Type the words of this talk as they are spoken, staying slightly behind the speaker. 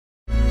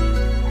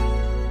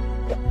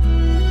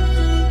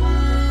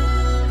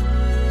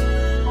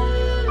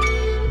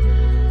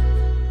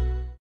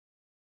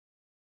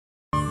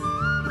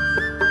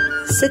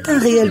C'est un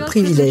réel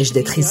privilège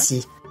d'être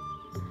ici.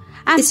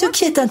 Et ce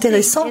qui est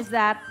intéressant,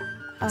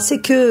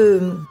 c'est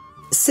que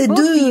ces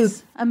deux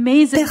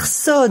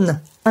personnes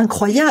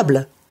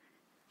incroyables,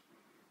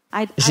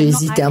 j'ai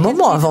hésité un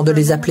moment avant de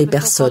les appeler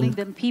personnes,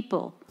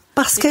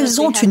 parce qu'elles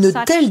ont une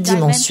telle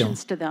dimension.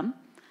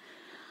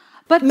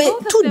 Mais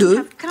tous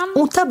deux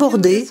ont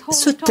abordé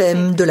ce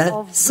thème de la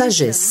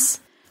sagesse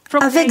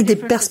avec des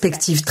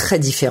perspectives très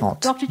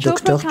différentes.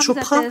 Dr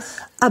Chopra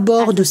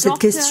aborde cette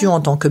question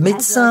en tant que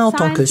médecin, en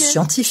tant que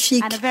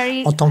scientifique,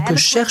 en tant que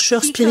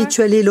chercheur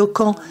spirituel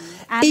éloquent,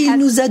 et il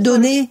nous a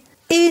donné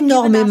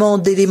énormément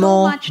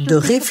d'éléments de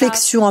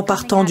réflexion en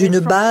partant d'une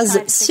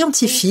base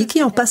scientifique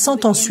et en passant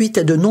ensuite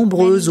à de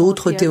nombreuses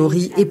autres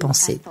théories et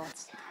pensées.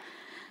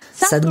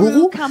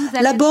 Sadhguru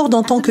l'aborde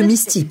en tant que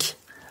mystique,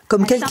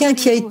 comme quelqu'un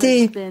qui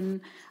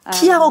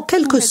a en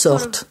quelque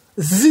sorte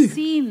vu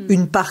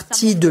une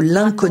partie de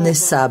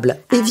l'inconnaissable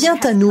et vient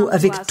à nous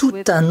avec tout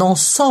un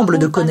ensemble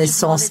de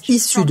connaissances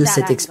issues de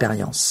cette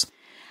expérience.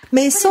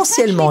 Mais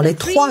essentiellement, les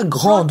trois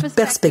grandes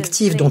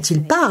perspectives dont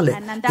il parle,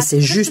 et c'est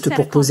juste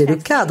pour poser le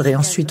cadre et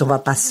ensuite on va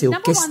passer aux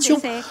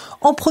questions,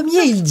 en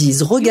premier ils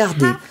disent,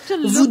 regardez,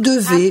 vous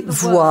devez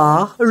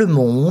voir le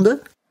monde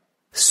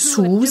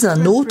sous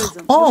un autre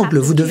angle,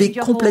 vous devez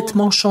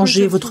complètement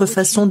changer votre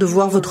façon de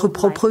voir votre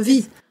propre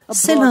vie.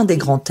 C'est l'un des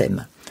grands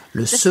thèmes.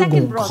 Le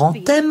second grand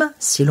thème,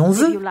 si l'on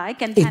veut,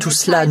 et tout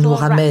cela nous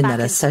ramène à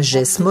la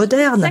sagesse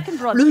moderne,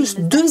 le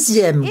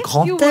deuxième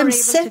grand thème,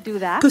 c'est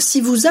que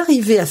si vous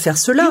arrivez à faire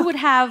cela,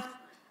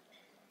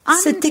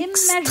 c'est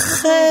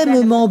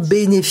extrêmement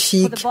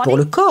bénéfique pour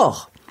le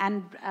corps.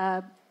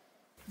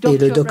 Et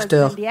le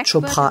docteur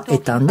Chopra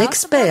est un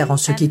expert en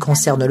ce qui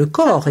concerne le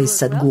corps, et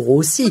Sadhguru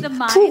aussi,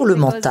 pour le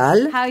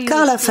mental,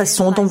 car la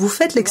façon dont vous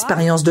faites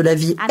l'expérience de la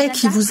vie est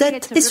qui vous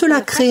êtes, et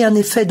cela crée un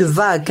effet de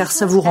vague, car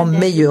ça vous rend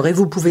meilleur, et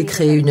vous pouvez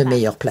créer une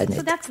meilleure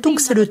planète.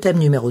 Donc c'est le thème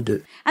numéro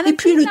 2. Et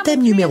puis le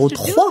thème numéro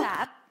 3,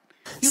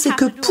 c'est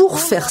que pour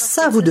faire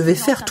ça, vous devez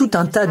faire tout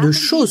un tas de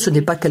choses. Ce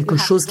n'est pas quelque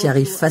chose qui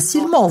arrive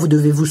facilement. Vous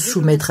devez vous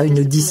soumettre à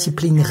une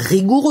discipline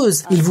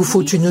rigoureuse. Il vous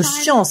faut une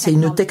science et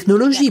une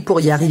technologie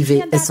pour y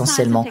arriver,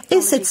 essentiellement.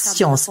 Et cette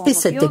science et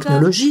cette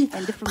technologie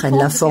prennent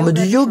la forme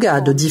du yoga,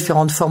 de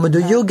différentes formes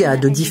de yoga,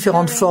 de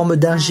différentes formes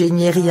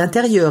d'ingénierie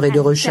intérieure et de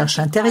recherche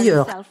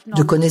intérieure,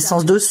 de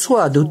connaissance de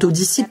soi,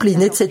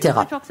 d'autodiscipline, etc.,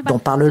 dont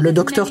parle le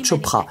docteur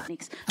Chopra.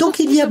 Donc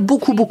il y a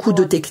beaucoup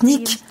de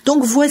techniques.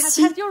 Donc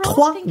voici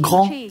 3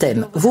 grands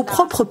thèmes. Vos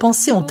propres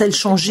pensées ont-elles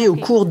changé au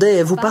cours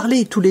des... Vous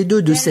parlez tous les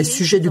deux de ces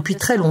sujets depuis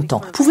très longtemps.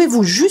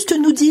 Pouvez-vous juste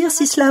nous dire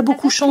si cela a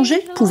beaucoup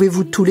changé?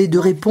 Pouvez-vous tous les deux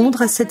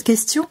répondre à cette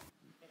question?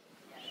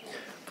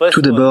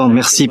 Tout d'abord,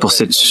 merci pour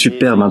cette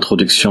superbe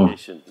introduction.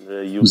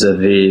 Vous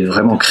avez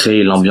vraiment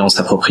créé l'ambiance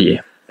appropriée.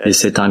 Et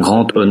c'est un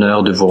grand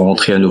honneur de vous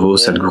rencontrer à nouveau,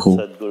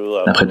 Sadhguru,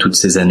 après toutes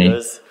ces années.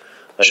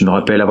 Je me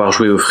rappelle avoir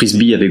joué au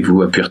frisbee avec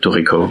vous à Puerto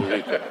Rico.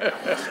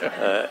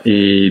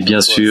 Et bien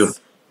sûr,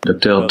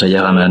 Dr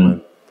Jayaraman,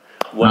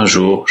 un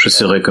jour, je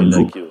serai comme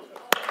vous.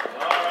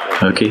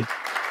 Ok?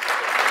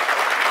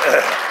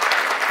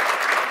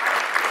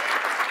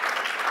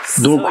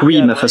 Donc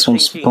oui, ma façon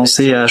de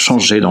penser a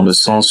changé dans le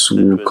sens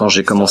où quand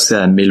j'ai commencé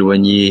à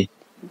m'éloigner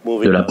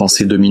de la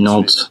pensée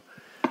dominante,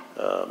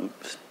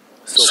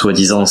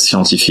 soi-disant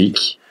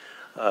scientifique,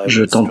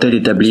 je tentais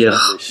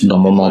d'établir dans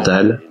mon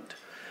mental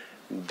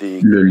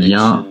le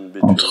lien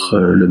entre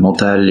le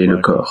mental et le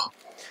corps.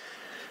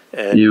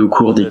 Et au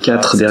cours des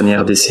 4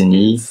 dernières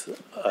décennies,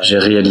 j'ai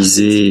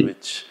réalisé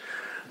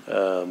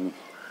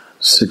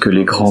ce que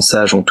les grands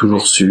sages ont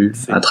toujours su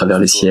à travers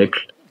les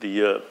siècles,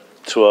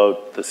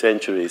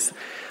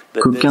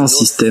 qu'aucun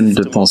système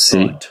de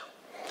pensée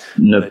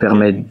ne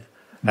permet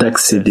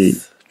d'accéder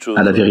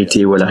à la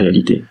vérité ou à la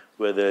réalité.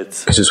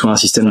 Que ce soit un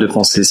système de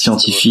pensée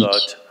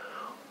scientifique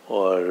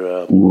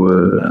ou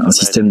un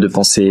système de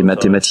pensée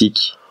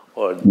mathématique,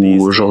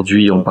 ou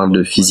aujourd'hui on parle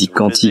de physique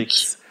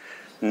quantique,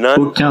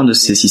 aucun de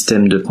ces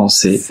systèmes de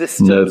pensée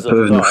ne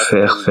peuvent nous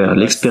faire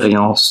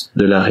l'expérience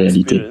de la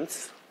réalité.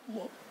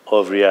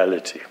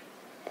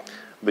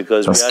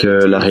 Parce que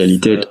la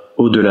réalité est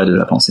au-delà de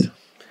la pensée.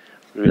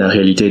 La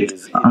réalité est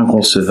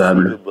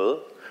inconcevable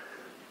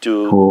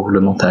pour le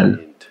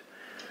mental.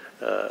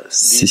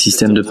 Ces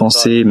systèmes de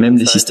pensée, même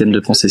les systèmes de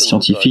pensée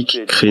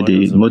scientifiques, créent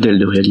des modèles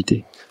de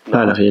réalité.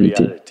 Pas la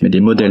réalité, mais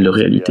des modèles de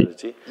réalité.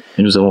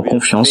 Et nous avons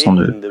confiance en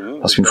eux,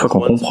 parce qu'une fois qu'on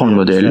comprend le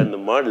modèle,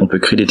 on peut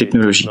créer des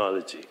technologies.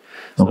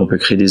 Donc on peut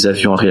créer des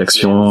avions à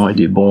réaction, et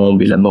des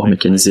bombes, et la mort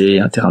mécanisée,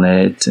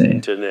 Internet,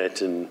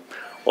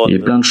 et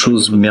plein de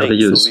choses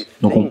merveilleuses.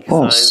 Donc on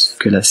pense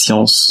que la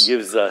science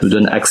nous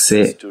donne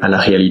accès à la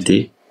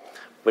réalité,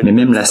 mais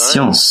même la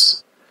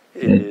science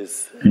est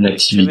une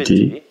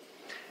activité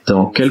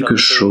dans quelque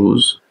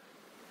chose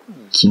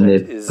qui n'est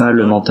pas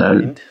le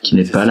mental, qui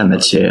n'est pas la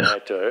matière.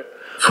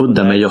 Faute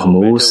d'un meilleur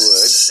mot,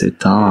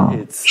 c'est un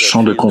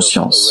champ de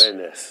conscience.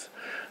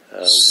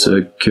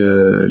 Ce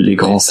que les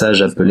grands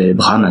sages appelaient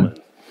Brahman.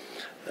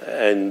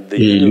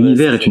 Et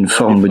l'univers est une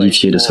forme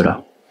modifiée de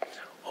cela.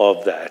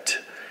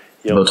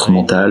 Votre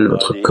mental,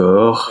 votre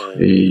corps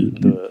et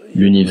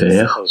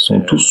l'univers sont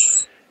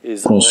tous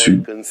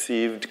conçu,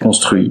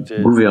 construit,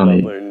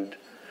 gouverné,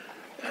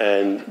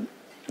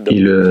 et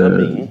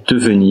le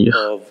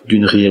devenir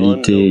d'une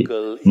réalité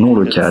non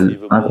locale,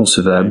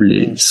 inconcevable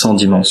et sans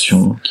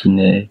dimension, qui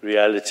n'est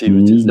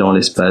ni dans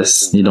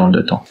l'espace ni dans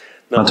le temps.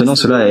 Maintenant,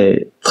 cela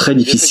est très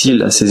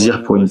difficile à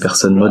saisir pour une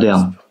personne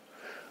moderne.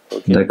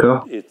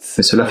 D'accord?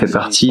 Mais cela fait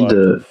partie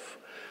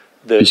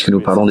puisque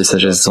nous parlons des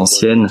sagesses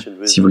anciennes,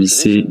 si vous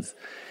lisez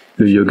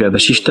le Yoga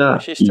Vashishta,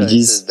 ils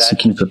disent ce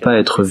qui ne peut pas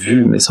être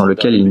vu, mais sans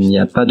lequel il n'y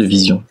a pas de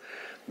vision.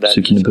 Ce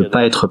qui ne peut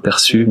pas être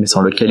perçu, mais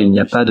sans lequel il n'y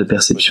a pas de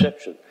perception.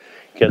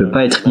 Qui ne peut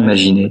pas être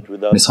imaginé,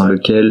 mais sans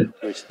lequel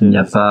il n'y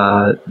a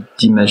pas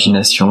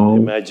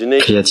d'imagination,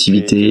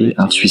 créativité,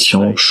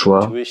 intuition,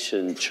 choix.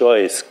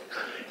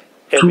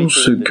 Tout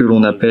ce que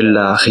l'on appelle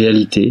la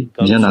réalité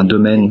vient d'un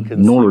domaine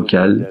non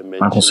local,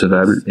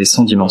 inconcevable et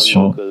sans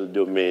dimension,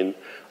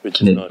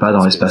 qui n'est pas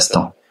dans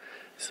l'espace-temps.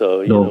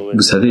 Donc,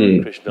 vous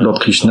savez, Lord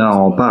Krishna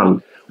en parle.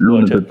 L'eau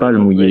ne peut pas le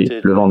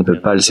mouiller, le vent ne peut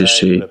pas le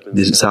sécher,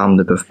 des armes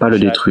ne peuvent pas le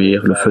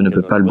détruire, le feu ne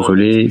peut pas le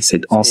brûler,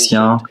 c'est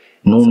ancien,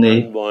 non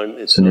né,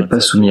 ce n'est pas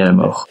soumis à la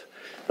mort.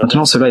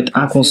 Maintenant, cela est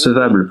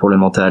inconcevable pour le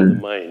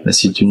mental, mais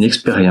c'est une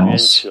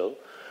expérience.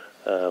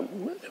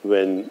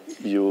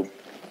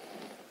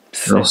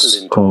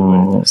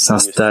 Lorsqu'on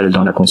s'installe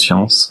dans la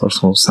conscience,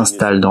 lorsqu'on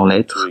s'installe dans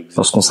l'être,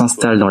 lorsqu'on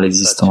s'installe dans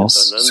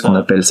l'existence, ce qu'on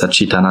appelle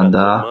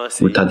Satchitananda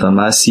ou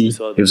Tadvamasi,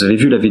 et vous avez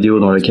vu la vidéo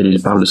dans laquelle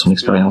il parle de son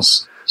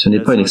expérience. Ce n'est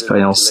pas une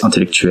expérience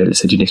intellectuelle,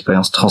 c'est une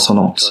expérience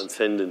transcendante.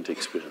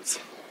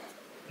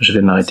 Je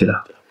vais m'arrêter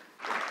là.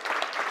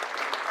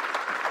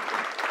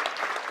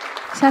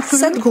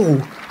 Sadhguru,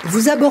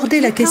 vous abordez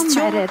la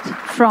question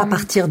à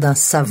partir d'un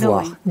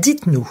savoir.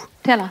 Dites-nous,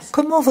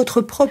 comment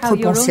votre propre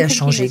pensée a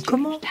changé?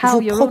 Comment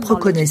vos propres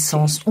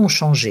connaissances ont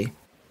changé?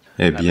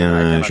 Eh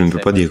bien, je ne peux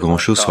pas dire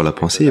grand-chose sur la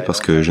pensée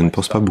parce que je ne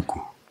pense pas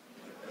beaucoup.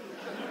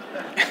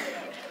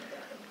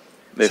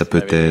 Ça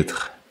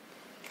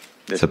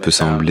peut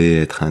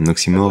sembler être un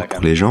oxymore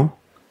pour les gens,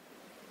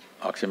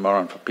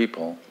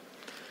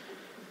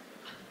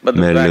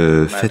 mais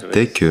le fait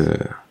est que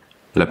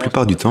la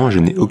plupart du temps, je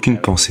n'ai aucune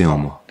pensée en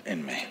moi.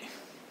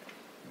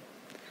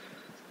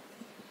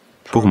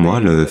 Pour moi,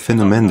 le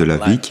phénomène de la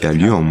vie qui a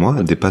lieu en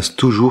moi dépasse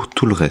toujours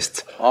tout le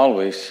reste.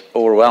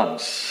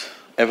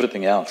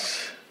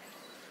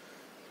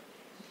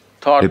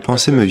 Les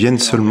pensées me viennent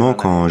seulement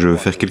quand je veux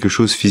faire quelque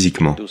chose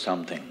physiquement,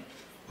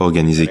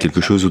 organiser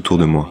quelque chose autour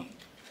de moi.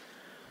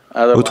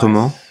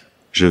 Autrement,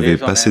 je vais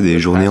passer des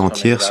journées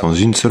entières sans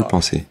une seule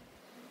pensée.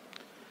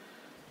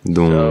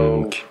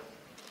 Donc,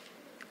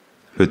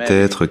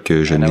 peut-être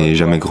que je n'ai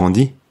jamais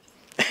grandi.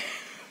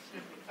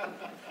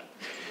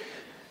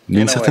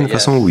 D'une certaine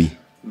façon, oui.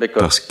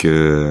 Parce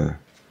que,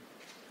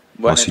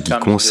 en ce qui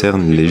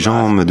concerne les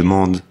gens, me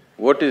demandent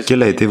 «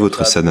 Quel a été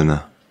votre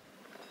sadhana ?»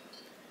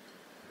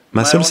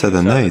 Ma seule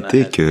sadhana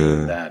était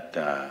que,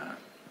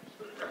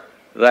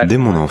 dès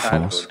mon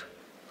enfance,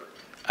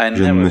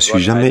 je ne me suis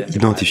jamais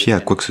identifié à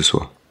quoi que ce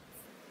soit.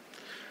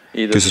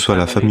 Que ce soit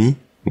la famille,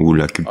 ou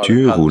la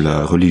culture, ou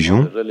la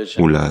religion,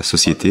 ou la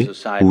société,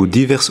 ou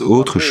diverses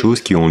autres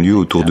choses qui ont lieu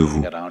autour de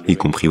vous, y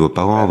compris vos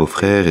parents, vos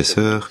frères et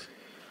sœurs.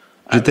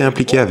 J'étais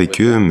impliqué avec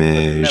eux,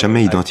 mais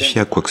jamais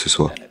identifié à quoi que ce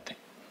soit.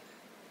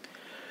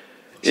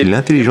 Si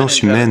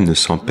l'intelligence humaine ne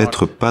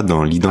s'empêtre pas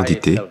dans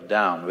l'identité,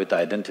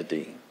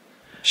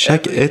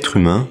 chaque être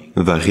humain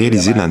va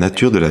réaliser la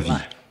nature de la vie.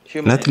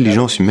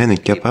 L'intelligence humaine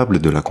est capable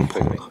de la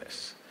comprendre.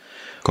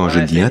 Quand je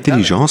dis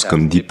intelligence,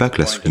 comme Deepak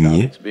l'a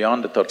souligné,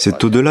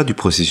 c'est au-delà du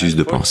processus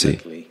de pensée.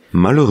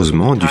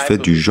 Malheureusement, du fait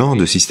du genre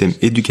de système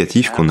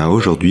éducatif qu'on a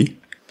aujourd'hui,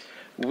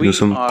 nous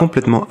sommes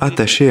complètement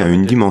attachés à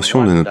une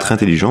dimension de notre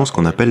intelligence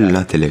qu'on appelle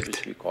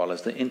l'intellect,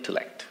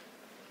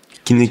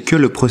 qui n'est que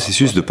le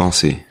processus de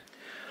pensée.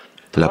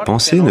 La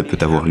pensée ne peut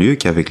avoir lieu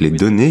qu'avec les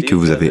données que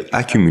vous avez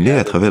accumulées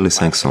à travers les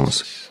 5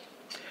 sens,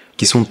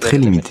 qui sont très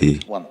limitées.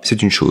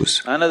 C'est une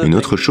chose. Une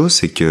autre chose,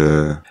 c'est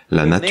que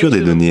la nature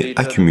des données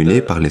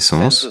accumulées par les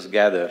sens,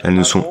 elles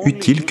ne sont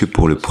utiles que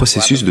pour le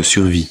processus de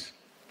survie.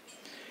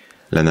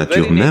 La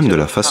nature même de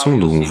la façon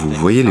dont vous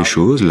voyez les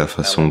choses, la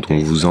façon dont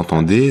vous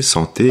entendez,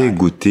 sentez,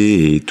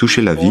 goûtez et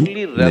touchez la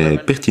vie, n'est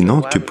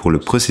pertinente que pour le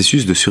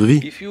processus de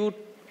survie.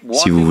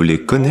 Si vous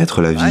voulez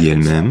connaître la vie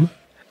elle-même,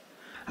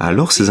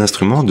 alors ces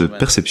instruments de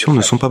perception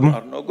ne sont pas bons.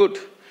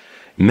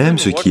 Même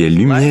ce qui est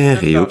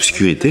lumière et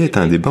obscurité est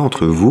un débat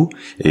entre vous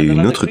et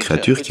une autre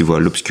créature qui voit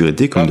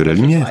l'obscurité comme de la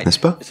lumière, n'est-ce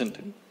pas?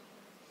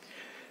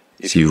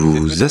 Si vous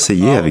vous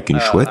asseyez avec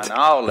une chouette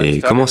et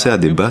commencez à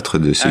débattre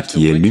de ce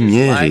qui est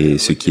lumière et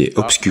ce qui est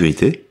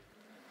obscurité,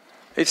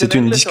 c'est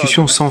une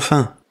discussion sans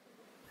fin.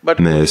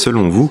 Mais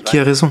selon vous, qui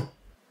a raison?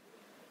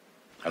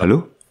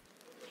 Allô?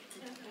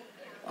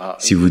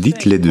 Si vous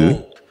dites les deux,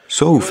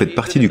 soit vous faites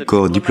partie du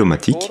corps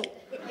diplomatique,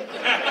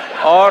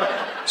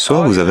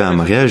 soit vous avez un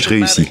mariage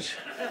réussi.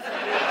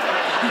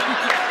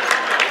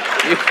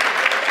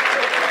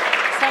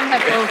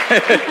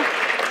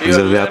 Vous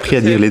avez appris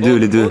à dire les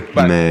deux,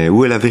 mais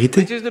où est la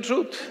vérité?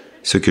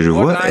 Ce que je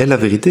vois est la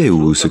vérité,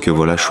 ou ce que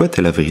voit la chouette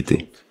est la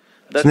vérité.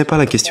 Ce n'est pas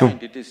la question.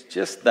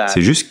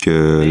 C'est juste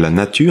que la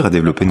nature a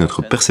développé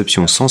notre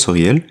perception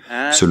sensorielle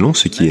selon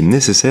ce qui est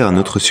nécessaire à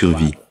notre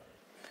survie.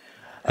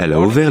 Elle a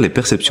ouvert les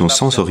perceptions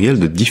sensorielles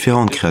de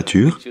différentes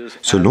créatures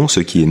selon ce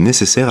qui est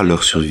nécessaire à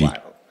leur survie.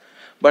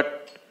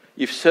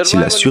 Si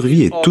la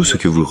survie est tout ce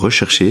que vous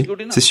recherchez,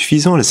 c'est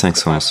suffisant les 5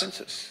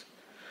 sens.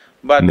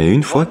 Mais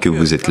une fois que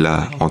vous êtes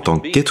là en tant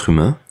qu'être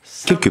humain,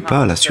 quelque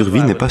part la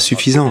survie n'est pas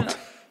suffisante.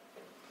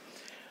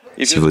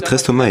 Si votre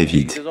estomac est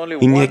vide,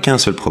 il n'y a qu'un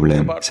seul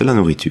problème, c'est la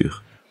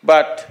nourriture.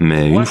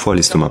 Mais une fois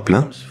l'estomac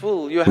plein,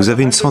 vous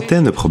avez une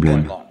centaine de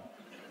problèmes.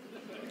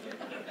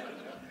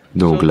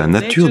 Donc la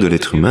nature de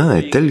l'être humain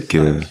est telle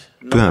que,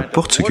 peu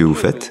importe ce que vous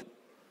faites,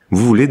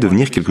 vous voulez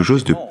devenir quelque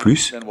chose de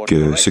plus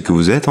que ce que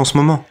vous êtes en ce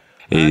moment.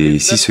 Et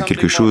si ce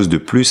quelque chose de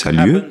plus a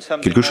lieu,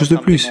 quelque chose de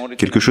plus,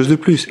 quelque chose de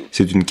plus,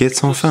 c'est une quête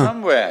sans fin.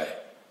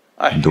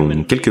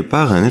 Donc quelque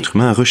part, un être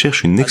humain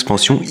recherche une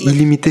expansion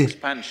illimitée.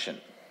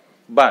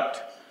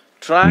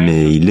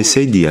 Mais il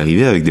essaye d'y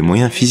arriver avec des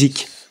moyens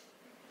physiques.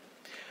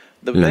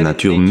 La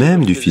nature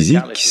même du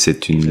physique,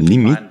 c'est une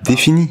limite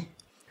définie.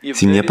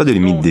 S'il n'y a pas de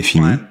limite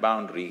définie,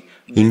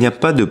 il n'y a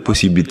pas de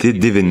possibilité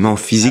d'événement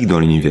physique dans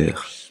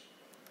l'univers.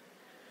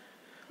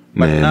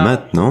 Mais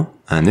maintenant,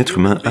 un être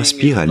humain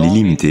aspire à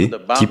l'illimité,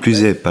 qui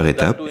plus est par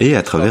étapes et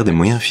à travers des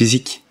moyens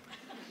physiques.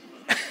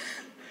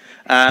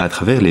 À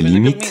travers les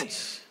limites,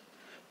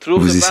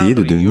 vous essayez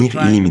de devenir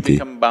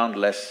illimité.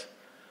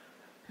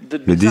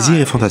 Le désir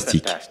est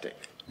fantastique.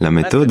 La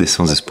méthode est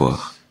sans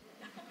espoir.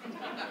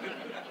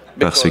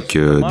 Parce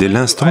que dès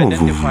l'instant où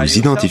vous vous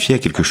identifiez à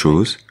quelque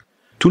chose,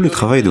 tout le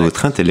travail de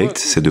votre intellect,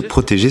 c'est de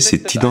protéger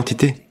cette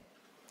identité.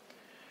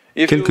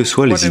 Quelles que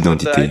soient les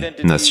identités,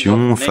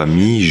 nation,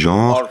 famille,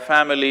 genre,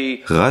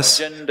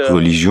 race,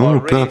 religion,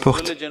 peu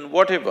importe.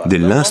 Dès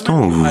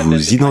l'instant où vous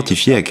vous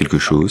identifiez à quelque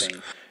chose,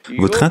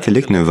 votre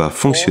intellect ne va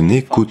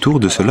fonctionner qu'autour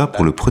de cela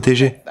pour le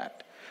protéger.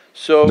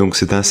 Donc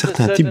c'est un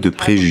certain type de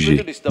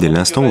préjugé, dès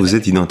l'instant où vous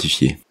êtes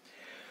identifié.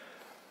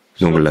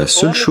 Donc la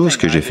seule chose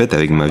que j'ai faite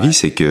avec ma vie,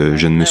 c'est que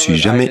je ne me suis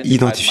jamais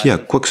identifié à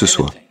quoi que ce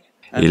soit.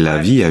 Et la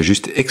vie a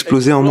juste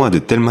explosé en moi de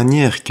telle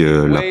manière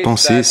que la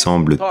pensée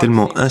semble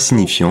tellement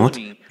insignifiante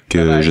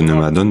que je ne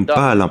m'adonne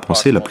pas à la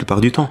pensée la plupart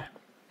du temps.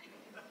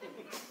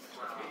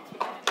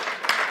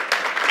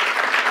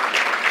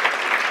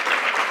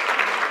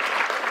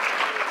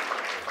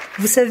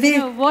 Vous savez,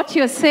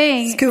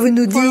 ce que vous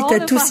nous dites à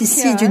tous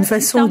ici, d'une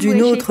façon ou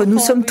d'une autre, nous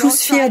sommes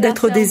tous fiers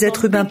d'être des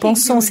êtres humains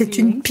pensants. C'est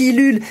une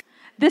pilule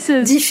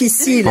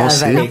difficile à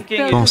avaler.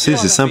 Penser,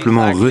 c'est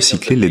simplement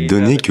recycler les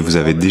données que vous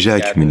avez déjà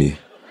accumulées.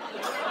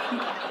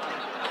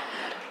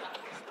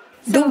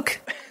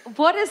 Donc,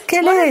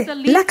 quel est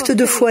l'acte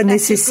de foi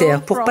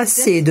nécessaire pour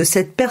passer de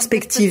cette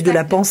perspective de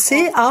la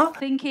pensée à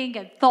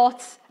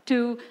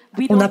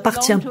on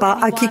n'appartient pas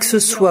à qui que ce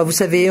soit, vous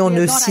savez, on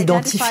ne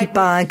s'identifie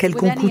pas à un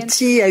quelconque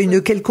outil, à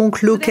une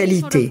quelconque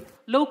localité.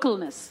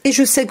 Et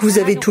je sais que vous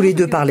avez tous les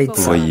deux parlé de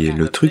ça. Vous voyez,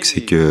 le truc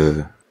c'est que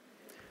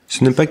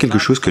ce n'est pas quelque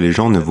chose que les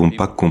gens ne vont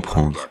pas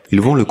comprendre.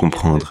 Ils vont le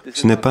comprendre.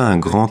 Ce n'est pas un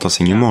grand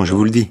enseignement, je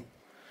vous le dis.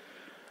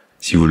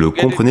 Si vous le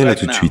comprenez là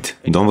tout de suite,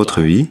 dans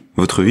votre vie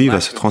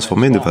va se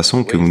transformer de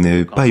façon que vous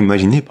n'avez pas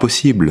imaginé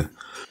possible.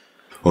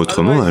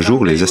 Autrement, un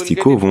jour, les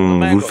asticots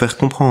vont vous le faire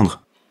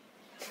comprendre.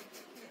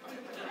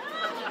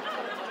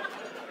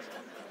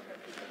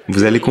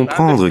 Vous allez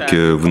comprendre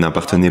que vous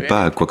n'appartenez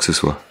pas à quoi que ce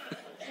soit.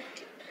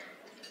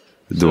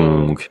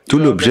 Donc, tout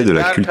l'objet de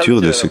la culture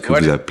de ce que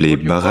vous appelez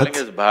Bharat,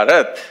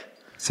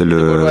 c'est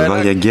le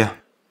Vairagya.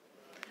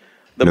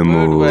 Le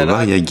mot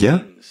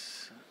Vairagya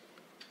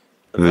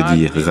veut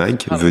dire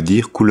rag, veut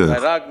dire couleur.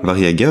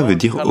 Vairagya veut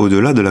dire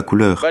au-delà de la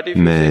couleur.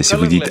 Mais si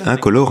vous dites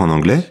incolore en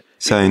anglais,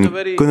 ça a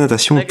une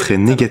connotation très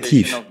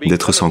négative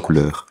d'être sans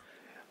couleur.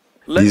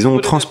 Disons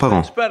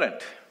transparent.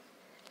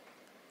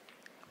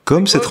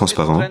 Comme c'est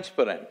transparent,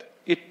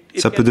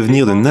 ça peut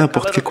devenir de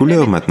n'importe quelle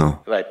couleur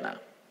maintenant.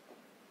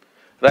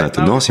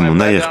 Maintenant, si mon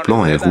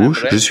arrière-plan est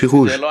rouge, je suis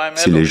rouge.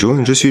 S'il est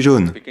jaune, je suis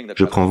jaune.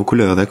 Je prends vos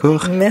couleurs,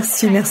 d'accord?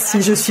 Merci,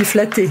 je suis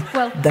flattée.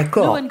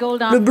 D'accord.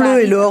 Le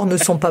bleu et l'or ne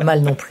sont pas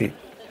mal non plus.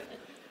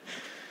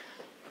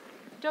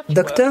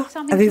 Docteur,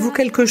 avez-vous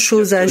quelque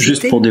chose à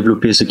ajouter? Juste pour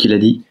développer ce qu'il a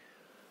dit.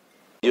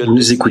 Vous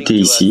nous écoutez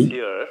ici.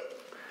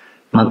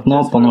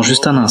 Maintenant, pendant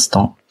juste un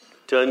instant,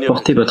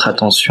 portez votre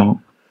attention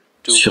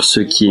sur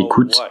ceux qui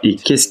écoutent et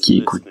qu'est-ce qui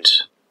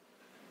écoute.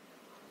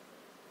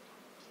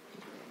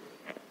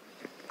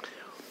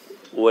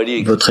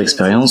 Votre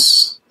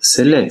expérience,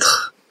 c'est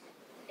l'être.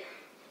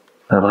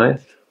 Pas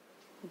vrai?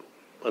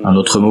 Un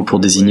autre mot pour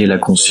désigner la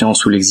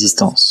conscience ou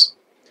l'existence.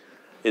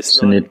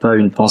 Ce n'est pas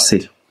une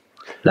pensée.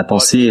 La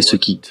pensée est ce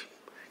qui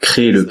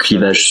crée le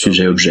clivage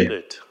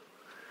sujet-objet.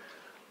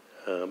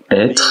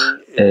 Être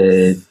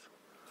est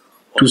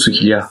tout ce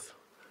qu'il y a.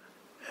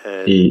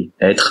 Et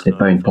être n'est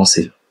pas une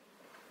pensée.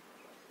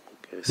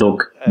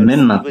 Donc,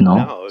 même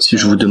maintenant, si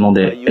je vous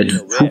demandais,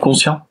 êtes-vous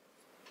conscient?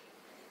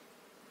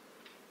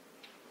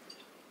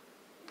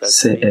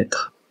 C'est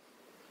être.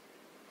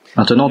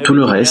 Maintenant, tout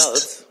le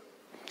reste,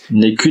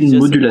 n'est qu'une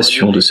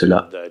modulation de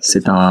cela.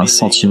 C'est un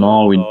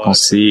sentiment ou une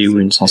pensée ou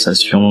une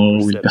sensation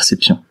ou une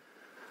perception.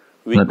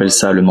 On appelle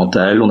ça le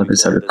mental, on appelle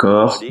ça le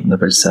corps, on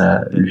appelle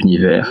ça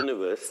l'univers.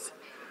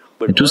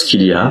 Et tout ce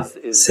qu'il y a,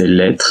 c'est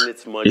l'être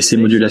et ses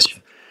modulations.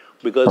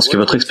 Parce que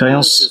votre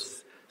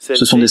expérience,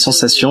 ce sont des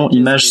sensations,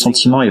 images,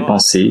 sentiments et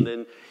pensées.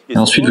 Et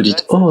ensuite vous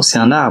dites, oh, c'est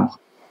un arbre,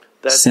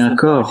 c'est un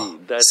corps,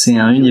 c'est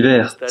un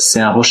univers, c'est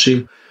un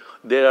rocher.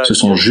 Ce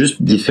sont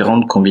juste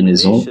différentes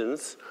combinaisons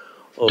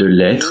de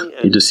l'être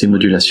et de ses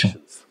modulations.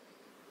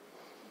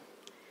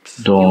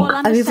 Donc,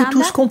 avez-vous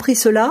tous compris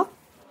cela?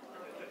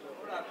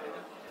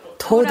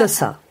 Trop de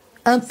ça,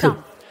 un peu.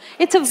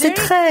 C'est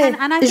très...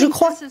 Et je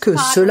crois que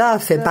cela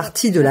fait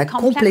partie de la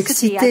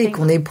complexité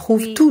qu'on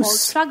éprouve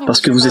tous.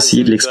 Parce que vous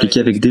essayez de l'expliquer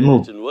avec des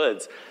mots.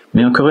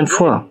 Mais encore une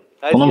fois,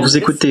 pendant que vous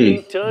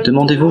écoutez,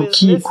 demandez-vous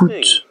qui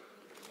écoute.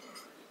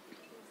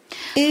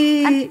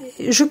 Et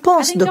je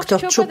pense,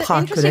 Dr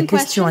Chopra, que la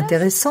question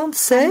intéressante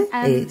c'est,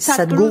 et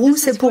Sadhguru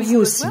c'est pour vous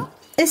aussi,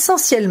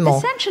 essentiellement,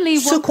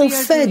 ce qu'on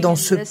fait dans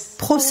ce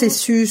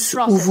processus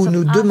où vous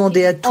nous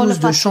demandez à tous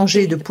de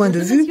changer de point de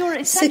vue,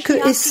 c'est que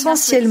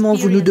essentiellement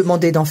vous nous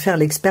demandez d'en faire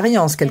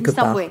l'expérience quelque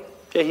part.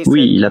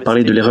 Oui, il a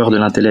parlé de l'erreur de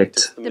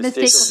l'intellect.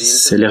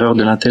 C'est l'erreur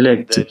de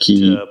l'intellect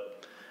qui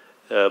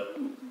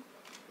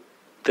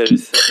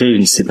crée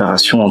une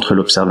séparation entre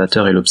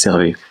l'observateur et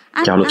l'observé.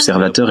 Car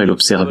l'observateur et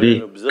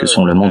l'observé, que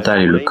sont le mental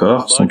et le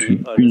corps, sont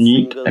une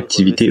unique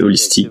activité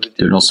holistique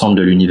de l'ensemble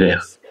de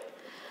l'univers.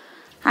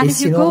 Et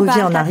si l'on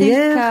revient en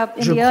arrière,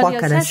 je crois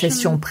qu'à la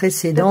session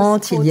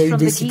précédente, il y a eu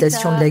des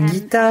citations de la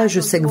Gita,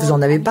 je sais que vous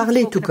en avez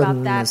parlé, tout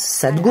comme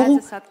Sadhguru.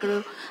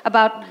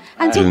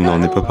 Je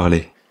n'en ai pas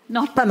parlé.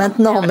 Pas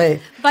maintenant, mais...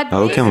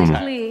 À aucun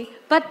moment.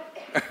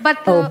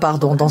 Oh,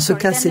 pardon, dans ce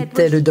cas,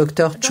 c'était le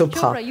Dr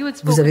Chopra.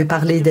 Vous avez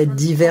parlé des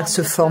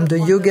diverses formes de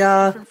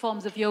yoga,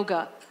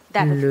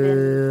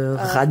 le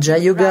Raja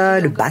Yoga,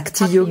 le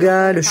Bhakti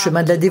Yoga, le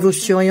chemin de la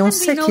dévotion, et on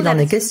sait qu'il en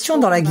est question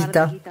dans la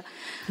Gita.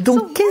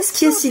 Donc, qu'est-ce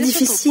qui est si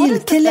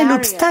difficile? Quel est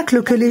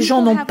l'obstacle que les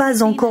gens n'ont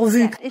pas encore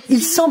vu?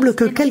 Il semble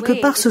que quelque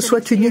part ce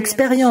soit une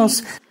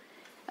expérience.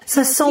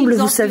 Ça semble,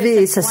 vous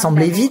savez, ça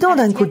semble évident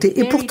d'un côté,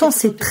 et pourtant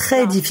c'est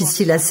très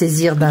difficile à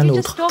saisir d'un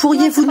autre.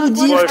 Pourriez-vous nous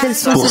dire quels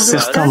sont Pour ces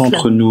certains obstacles?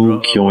 d'entre nous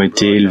qui ont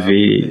été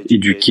élevés,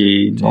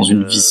 éduqués dans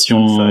une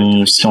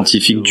vision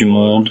scientifique du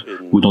monde,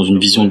 ou dans une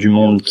vision du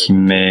monde qui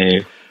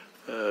met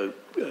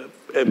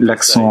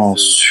l'accent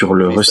sur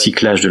le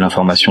recyclage de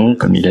l'information,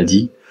 comme il a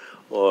dit,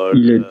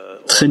 il est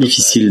très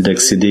difficile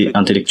d'accéder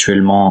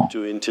intellectuellement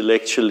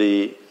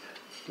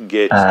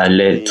à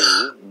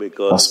l'être,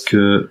 parce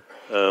que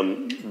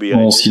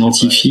on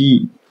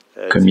s'identifie,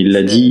 comme il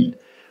l'a dit,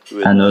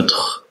 à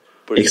notre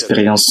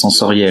expérience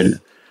sensorielle,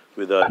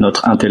 à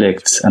notre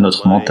intellect, à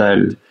notre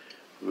mental,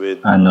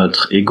 à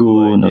notre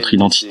ego, notre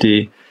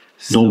identité.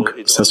 Donc,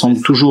 ça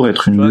semble toujours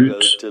être une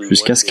lutte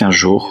jusqu'à ce qu'un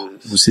jour,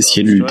 vous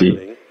cessiez de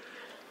lutter.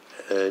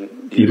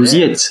 Et vous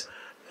y êtes.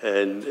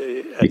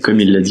 Et comme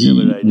il l'a dit,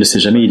 il ne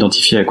s'est jamais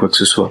identifié à quoi que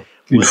ce soit.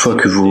 Une fois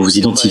que vous vous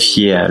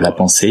identifiez à la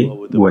pensée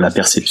ou à la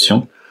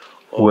perception,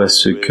 ou à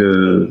ce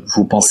que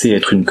vous pensez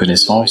être une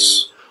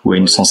connaissance, ou à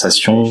une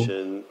sensation,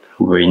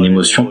 ou à une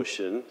émotion,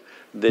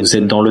 vous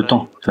êtes dans le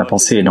temps. La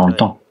pensée est dans le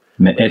temps,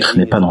 mais être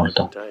n'est pas dans le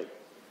temps.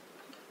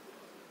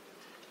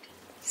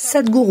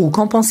 Sadhguru,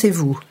 qu'en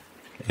pensez-vous?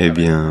 Eh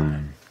bien,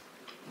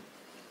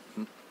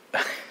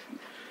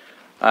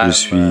 je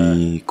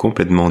suis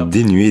complètement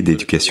dénué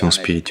d'éducation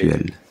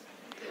spirituelle.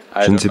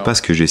 Je ne sais pas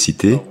ce que j'ai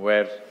cité,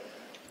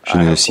 je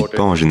ne cite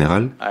pas en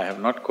général,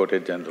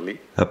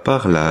 à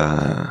part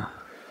la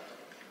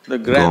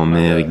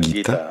grand-mère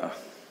Gita,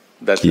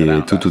 qui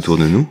est tout autour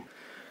de nous.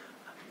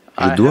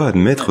 Je dois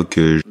admettre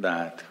que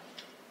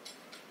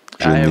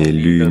je n'ai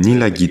lu ni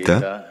la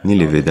Gita, ni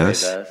les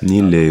Védas,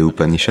 ni les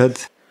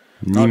Upanishads,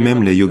 ni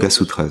même les Yoga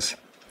Sutras.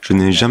 Je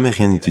n'ai jamais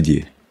rien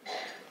étudié.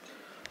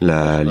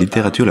 La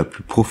littérature la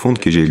plus profonde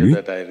que j'ai lu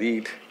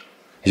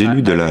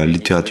de la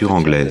littérature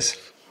anglaise.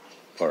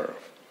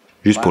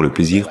 Juste pour le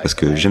plaisir, parce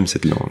que j'aime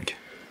cette langue.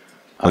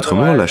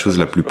 Autrement, la chose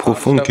la plus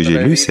profonde que j'ai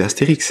lue, c'est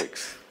Astérix.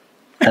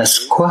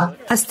 Quoi?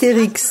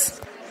 Astérix.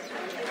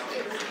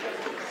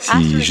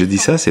 Si je dis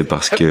ça, c'est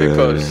parce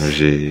que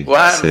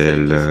c'est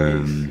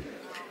le...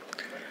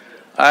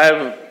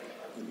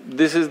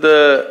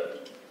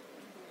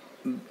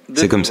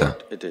 C'est comme ça.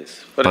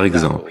 Par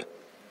exemple,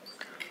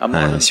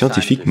 un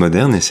scientifique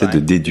moderne essaie de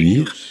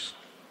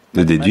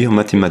déduire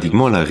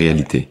mathématiquement la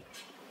réalité.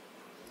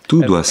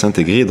 Tout doit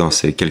s'intégrer dans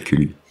ses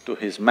calculs.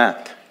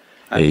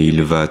 Et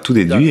il va tout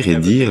déduire et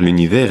dire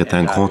l'univers est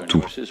un grand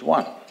tout.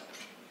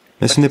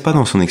 Mais ce n'est pas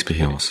dans son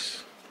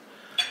expérience.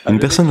 Une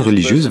personne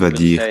religieuse va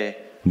dire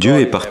 « Dieu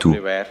est partout,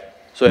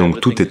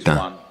 donc tout est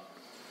un ».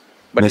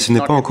 Mais ce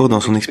n'est pas encore dans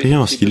son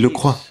expérience, il le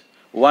croit.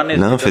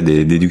 L'un fait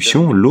des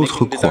déductions,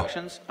 l'autre croit.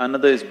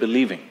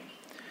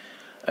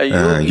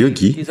 Un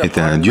yogi est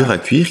un dur à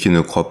cuire qui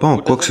ne croit pas en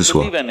quoi que ce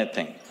soit,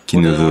 qui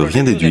ne veut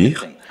rien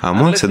déduire, à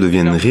moins que ça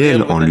devienne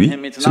réel en lui,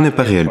 ce n'est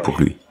pas réel pour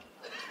lui.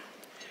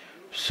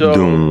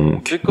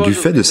 Donc, du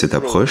fait de cette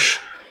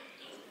approche,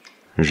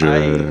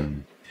 je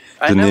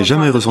Je n'ai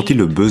jamais ressenti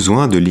le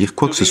besoin de lire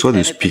quoi que ce soit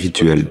de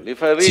spirituel.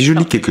 Si je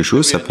lis quelque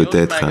chose, ça peut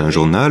être un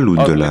journal ou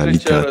de la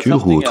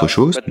littérature ou autre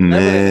chose,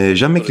 mais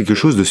jamais quelque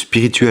chose de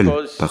spirituel,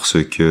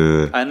 parce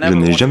que je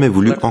n'ai jamais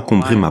voulu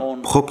encombrer ma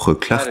propre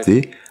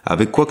clarté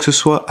avec quoi que ce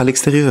soit à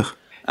l'extérieur.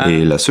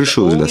 Et la seule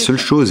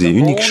chose et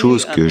unique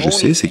chose que je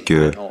sais, c'est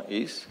que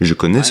je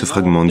connais ce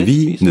fragment de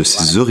vie de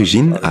ses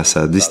origines à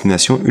sa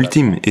destination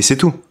ultime, et c'est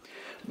tout.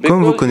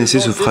 Comme vous connaissez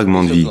ce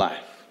fragment de vie,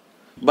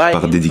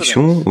 par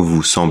déduction,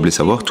 vous semblez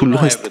savoir tout le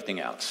reste.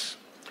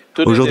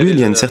 Aujourd'hui, il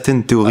y a une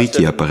certaine théorie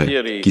qui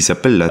apparaît, qui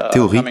s'appelle la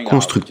théorie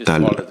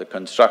constructale.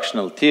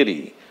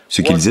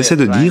 Ce qu'ils essaient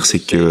de dire, c'est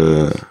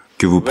que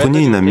vous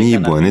preniez une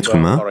amibe ou un être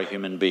humain,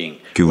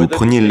 que vous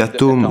preniez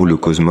l'atome ou le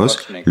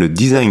cosmos, le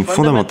design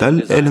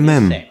fondamental est le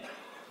même.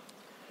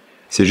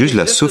 C'est juste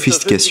la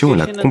sophistication et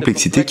la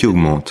complexité qui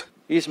augmentent.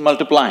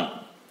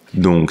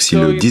 Donc, si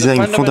le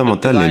design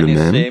fondamental est le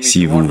même,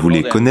 si vous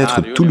voulez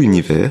connaître tout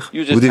l'univers,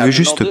 vous devez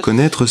juste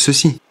connaître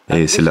ceci.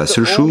 Et c'est la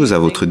seule chose à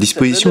votre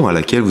disposition à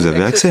laquelle vous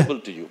avez accès.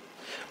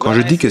 Quand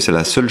je dis que c'est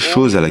la seule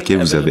chose à laquelle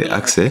vous avez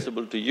accès,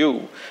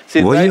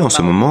 vous voyez, en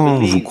ce moment,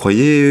 vous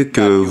croyez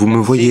que vous me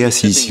voyez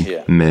assis ici.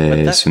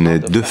 Mais ce n'est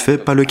de fait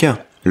pas le cas.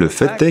 Le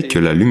fait est que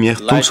la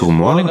lumière tombe sur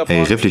moi,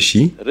 est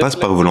réfléchie, passe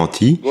par vos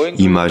lentilles,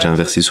 image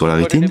inversée sur la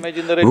rétine.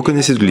 Vous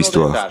connaissez de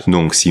l'histoire.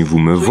 Donc, si vous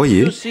me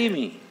voyez,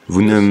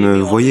 vous ne me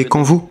voyez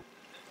qu'en vous.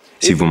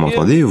 Si vous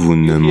m'entendez, vous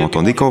ne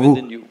m'entendez qu'en vous.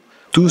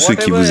 Tout ce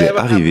qui vous est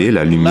arrivé,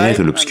 la lumière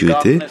et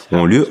l'obscurité,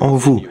 ont lieu en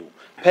vous.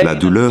 La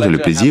douleur et le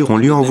plaisir ont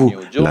lieu en vous.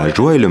 La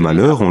joie et le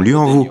malheur ont lieu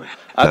en vous.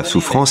 La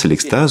souffrance et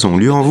l'extase ont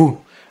lieu en vous.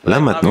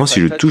 Là maintenant,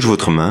 si je touche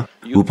votre main,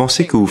 vous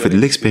pensez que vous faites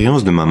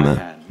l'expérience de ma main.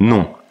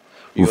 Non.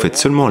 Vous faites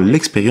seulement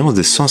l'expérience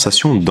des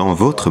sensations dans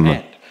votre main.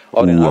 Ou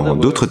en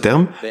d'autres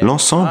termes,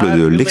 l'ensemble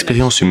de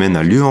l'expérience humaine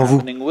a lieu en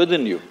vous.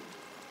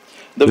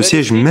 Le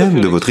siège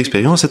même de votre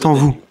expérience est en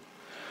vous.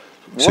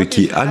 Ce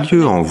qui a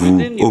lieu en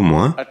vous, au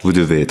moins, vous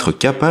devez être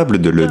capable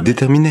de le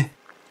déterminer.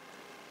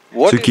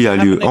 Ce qui a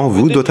lieu en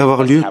vous doit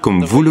avoir lieu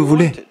comme vous le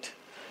voulez.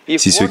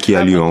 Si ce qui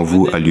a lieu en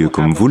vous a lieu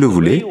comme vous le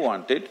voulez,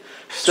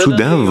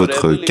 soudain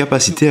votre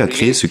capacité à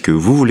créer ce que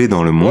vous voulez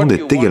dans le monde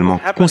est également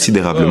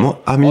considérablement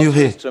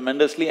améliorée.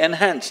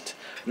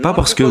 Pas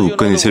parce que vous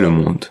connaissez le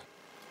monde,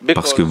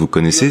 parce que vous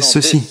connaissez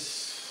ceci.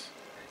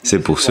 C'est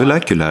pour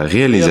cela que la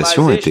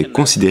réalisation était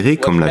considérée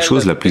comme la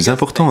chose la plus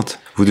importante.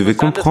 Vous devez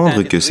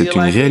comprendre que c'est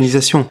une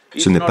réalisation.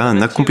 Ce n'est pas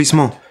un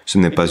accomplissement. Ce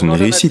n'est pas une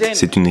réussite.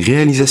 C'est une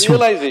réalisation.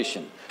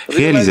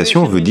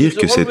 Réalisation veut dire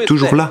que c'est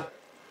toujours là.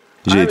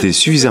 J'ai été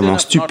suffisamment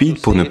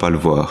stupide pour ne pas le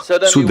voir.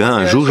 Soudain,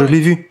 un jour, je l'ai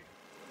vu.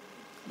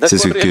 C'est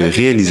ce que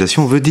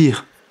réalisation veut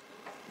dire.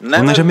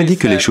 On n'a jamais dit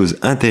que les choses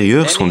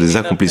intérieures sont des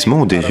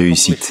accomplissements ou des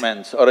réussites.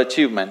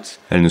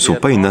 Elles ne sont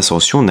pas une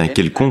ascension d'un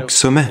quelconque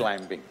sommet.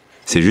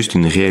 C'est juste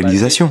une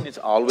réalisation.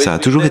 Ça a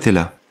toujours été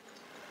là.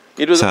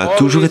 Ça a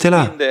toujours été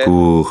là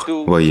pour...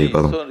 Voyez,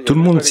 pardon. Tout le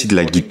monde cite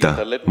la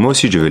Gita. Moi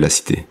aussi, je vais la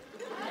citer.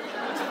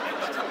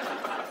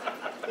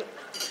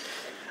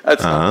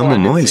 À un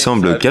moment, il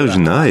semble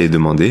qu'Arjuna ait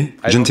demandé,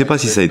 je ne sais pas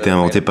si ça a été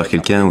inventé par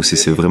quelqu'un ou si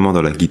c'est vraiment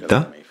dans la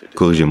Gita,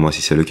 corrigez-moi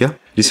si c'est le cas,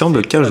 il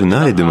semble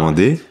qu'Arjuna ait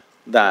demandé,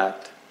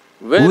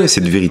 où est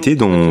cette vérité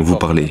dont vous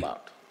parlez?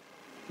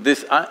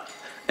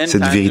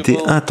 Cette vérité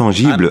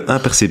intangible,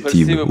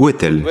 imperceptible, où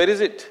est-elle?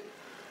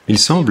 Il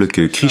semble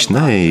que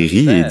Krishna ait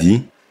ri et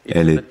dit,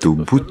 elle est au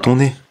bout de ton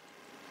nez.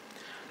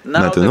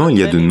 Maintenant, il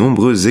y a de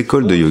nombreuses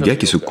écoles de yoga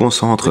qui se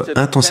concentrent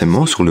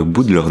intensément sur le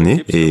bout de leur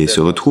nez et se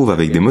retrouvent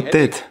avec des maux de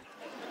tête.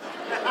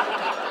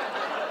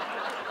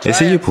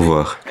 Essayez pour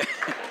voir.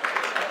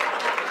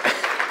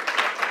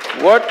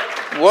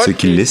 Ce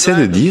qu'il essaie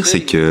de dire, c'est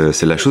que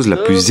c'est la chose la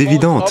plus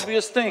évidente.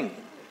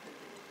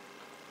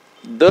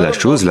 La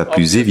chose la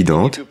plus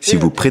évidente, si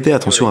vous prêtez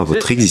attention à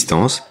votre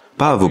existence,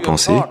 pas à vos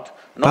pensées,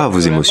 pas à vos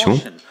émotions,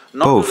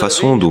 pas aux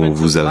façons dont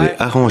vous avez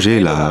arrangé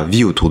la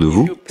vie autour de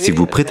vous, si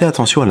vous prêtez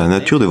attention à la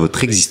nature de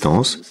votre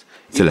existence,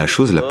 c'est la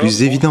chose la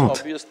plus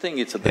évidente.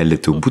 Elle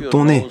est au bout de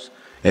ton nez.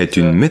 Est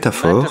une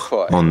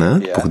métaphore en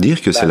Inde pour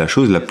dire que c'est la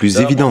chose la plus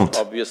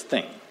évidente.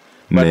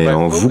 Mais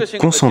en vous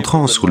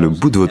concentrant sur le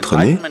bout de votre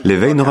nez,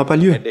 l'éveil n'aura pas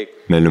lieu,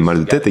 mais le mal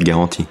de tête est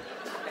garanti.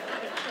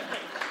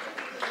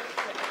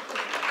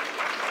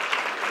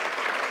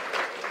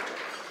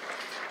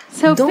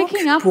 Donc,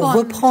 pour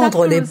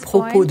reprendre les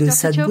propos de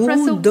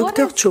Sadhguru,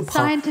 Dr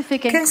Chopra,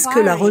 qu'est-ce que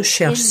la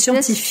recherche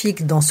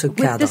scientifique dans ce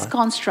cadre,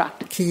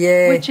 qui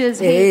est,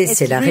 et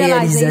c'est la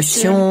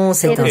réalisation,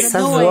 c'est un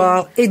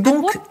savoir, et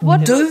donc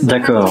deux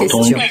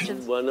questions.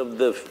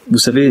 Donc, vous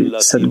savez,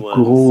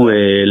 Sadhguru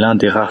est l'un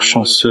des rares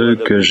chanceux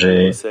que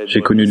j'ai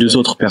connu deux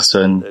autres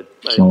personnes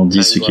qui ont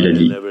dit ce qu'il a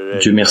dit.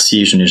 Dieu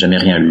merci, je n'ai jamais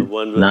rien lu.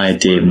 L'un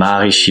était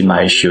Maharishi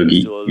Mahesh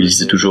Yogi. Il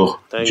disait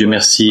toujours, Dieu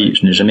merci,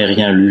 je n'ai jamais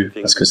rien lu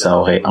parce que ça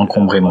aurait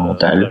encombré mon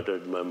mental.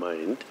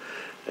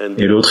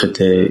 Et l'autre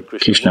était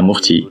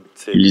Krishnamurti.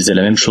 Il disait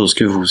la même chose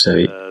que vous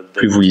savez.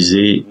 Plus vous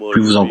lisez,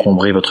 plus vous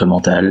encombrez votre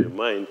mental.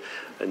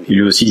 Il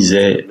lui aussi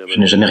disait, je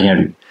n'ai jamais rien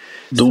lu.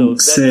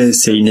 Donc c'est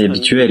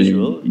inhabituel.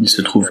 Il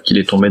se trouve qu'il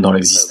est tombé dans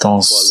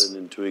l'existence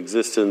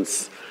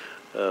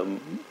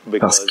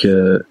parce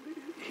que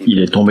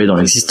il est tombé dans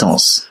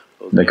l'existence,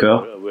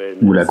 d'accord?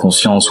 Ou la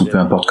conscience, ou peu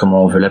importe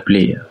comment on veut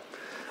l'appeler,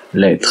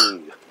 l'être.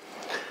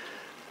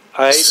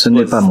 Ce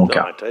n'est pas mon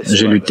cas.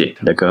 J'ai lutté,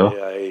 d'accord?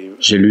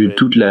 J'ai lu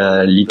toute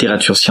la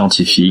littérature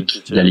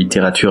scientifique, la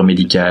littérature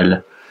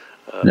médicale,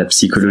 la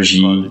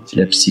psychologie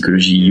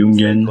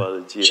jungienne.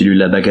 J'ai lu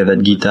la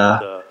Bhagavad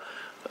Gita,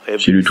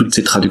 j'ai lu toutes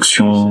ces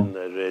traductions,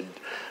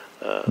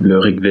 le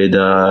Rig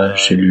Veda,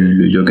 j'ai lu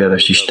le Yoga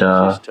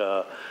Vashishta,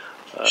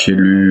 j'ai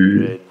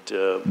lu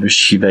le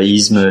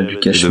shivaïsme du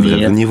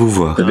Cachemire,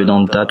 le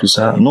Vedanta, tout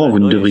ça. Non, vous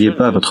ne devriez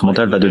pas, votre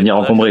mental va devenir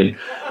encombré.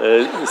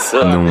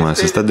 Non, à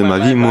ce stade de ma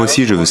vie, moi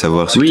aussi je veux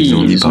savoir ce qu'ils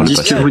ont dit par le passé. Oui, ils ont dit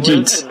ce que vous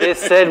dites.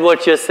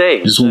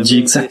 Ils ont dit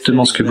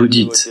exactement ce que vous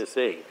dites.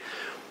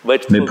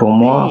 Mais pour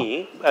moi,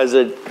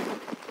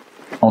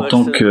 en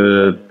tant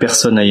que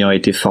personne ayant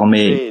été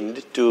formée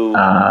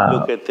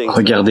à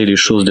regarder les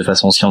choses de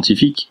façon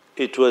scientifique,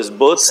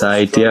 ça a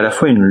été à la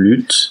fois une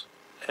lutte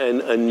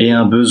et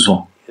un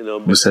besoin.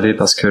 Vous savez,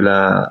 parce que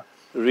la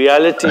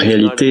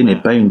réalité n'est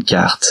pas une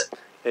carte.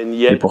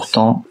 Et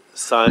pourtant,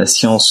 la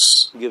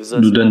science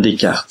nous donne des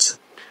cartes.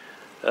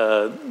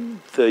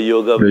 Le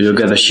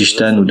Yoga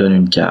Vashishta nous donne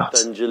une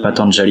carte.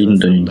 Patanjali nous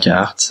donne une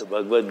carte.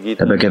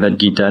 La Bhagavad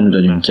Gita nous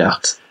donne une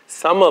carte.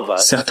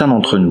 Certains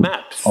d'entre nous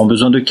ont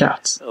besoin de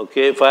cartes.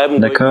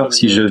 D'accord?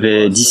 Si je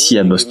vais d'ici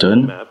à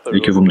Boston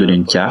et que vous me donnez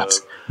une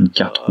carte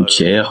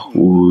routière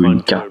ou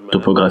une carte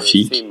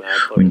topographique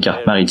ou une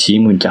carte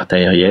maritime ou une carte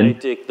aérienne,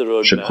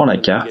 je prends la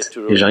carte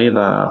et j'arrive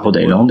à Rhode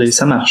Island et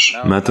ça marche.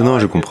 Maintenant,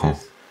 je comprends.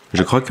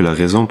 Je crois que la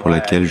raison pour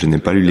laquelle je n'ai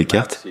pas lu les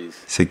cartes,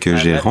 c'est que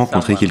j'ai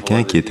rencontré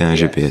quelqu'un qui était un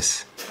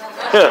GPS.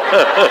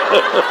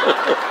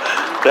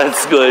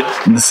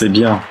 C'est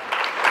bien.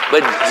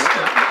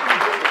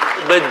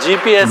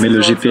 Mais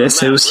le GPS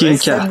c'est aussi une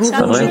carte, c'est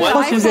pas vrai? Je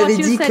crois que vous avez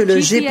dit que le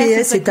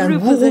GPS est un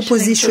Guru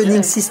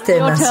Positioning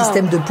System, un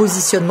système de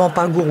positionnement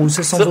par gourou.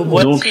 Ce sont vos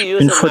mots. Donc,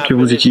 une fois que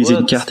vous utilisez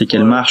une carte et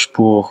qu'elle marche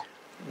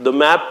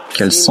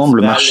qu'elle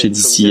semble marcher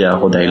d'ici à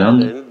Rhode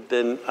Island,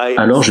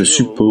 alors je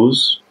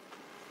suppose,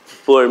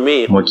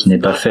 moi qui n'ai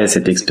pas fait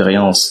cette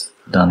expérience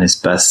d'un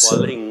espace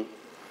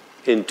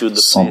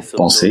sans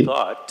pensée,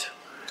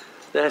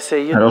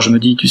 alors je me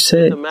dis, tu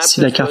sais,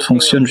 si la carte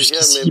fonctionne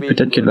jusqu'ici,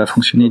 peut-être qu'elle va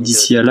fonctionner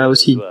d'ici à là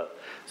aussi.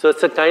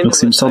 Donc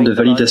c'est une sorte de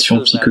validation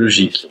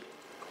psychologique.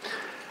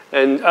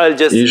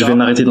 Et je vais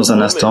m'arrêter dans un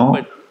instant,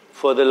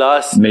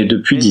 mais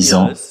depuis 10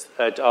 ans,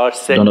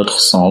 dans notre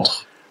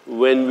centre,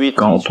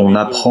 quand on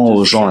apprend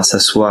aux gens à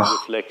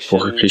s'asseoir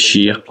pour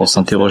réfléchir, pour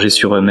s'interroger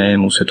sur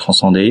eux-mêmes ou se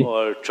transcender,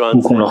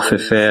 ou qu'on leur fait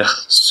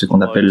faire ce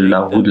qu'on appelle la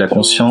roue de la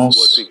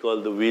conscience,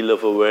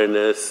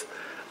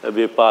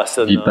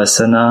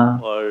 Vipassana,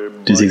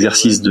 des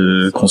exercices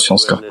de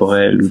conscience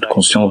corporelle ou de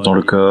conscience dans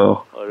le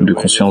corps ou de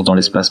conscience dans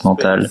l'espace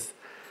mental.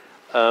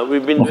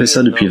 On fait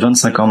ça depuis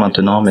 25 ans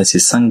maintenant, mais ces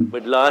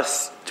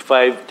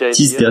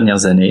 10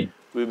 dernières années,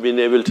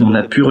 on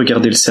a pu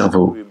regarder le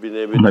cerveau,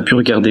 on a pu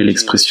regarder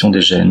l'expression des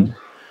gènes,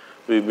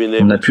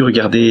 on a pu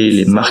regarder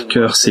les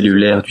marqueurs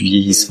cellulaires du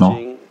vieillissement,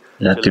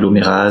 la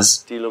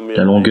télomérase,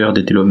 la longueur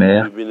des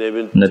télomères.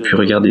 On a pu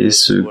regarder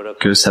ce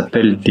que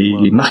s'appellent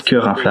les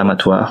marqueurs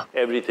inflammatoires,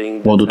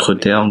 ou en d'autres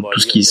termes, tout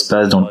ce qui se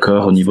passe dans le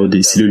corps au niveau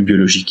des cellules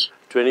biologiques.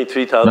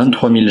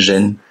 23 000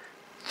 gènes,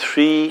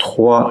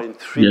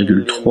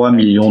 3,3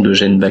 millions de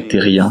gènes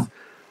bactériens.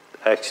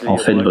 En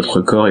fait, votre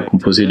corps est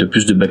composé de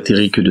plus de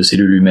bactéries que de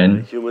cellules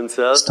humaines.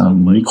 C'est un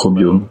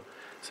microbiome.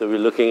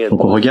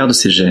 Donc on regarde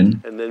ces gènes,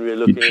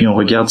 et puis on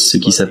regarde ce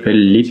qui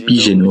s'appelle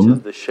l'épigénome,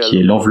 qui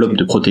est l'enveloppe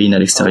de protéines à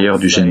l'extérieur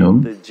du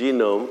génome,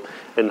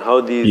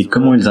 et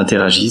comment ils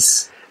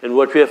interagissent.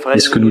 Et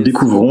ce que nous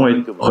découvrons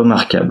est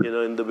remarquable.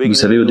 Vous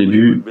savez, au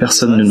début,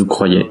 personne ne nous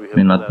croyait,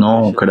 mais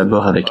maintenant on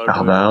collabore avec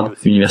Harvard,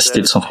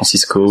 l'Université de San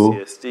Francisco,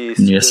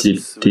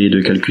 l'Université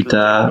de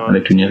Calcutta,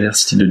 avec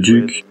l'Université de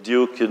Duke,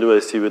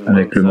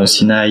 avec le Mont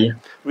Sinaï.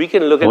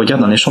 On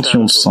regarde un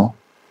échantillon de sang,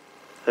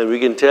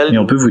 et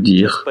on peut vous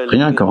dire,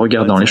 rien qu'en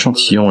regardant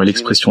l'échantillon et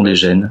l'expression des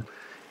gènes,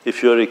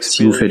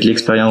 si vous faites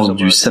l'expérience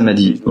du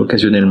samadhi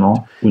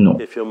occasionnellement ou non,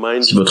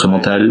 si votre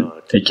mental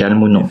est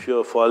calme ou non,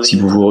 si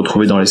vous vous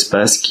retrouvez dans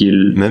l'espace qui est...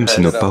 Même si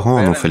nos parents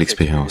en ont fait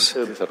l'expérience.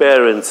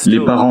 Les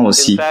parents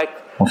aussi.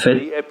 En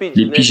fait,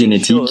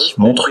 l'épigénétique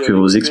montre que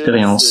vos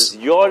expériences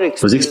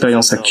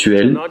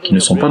actuelles, qui ne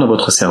sont pas dans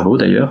votre cerveau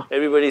d'ailleurs,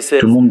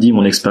 tout le monde dit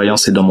mon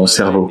expérience est dans mon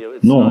cerveau.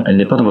 Non, elle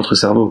n'est pas dans votre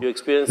cerveau.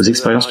 Vos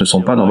expériences ne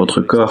sont pas dans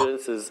votre corps.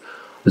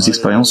 Vos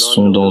expériences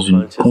sont dans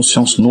une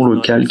conscience non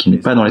locale qui n'est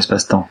pas dans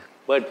l'espace-temps.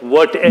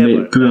 Mais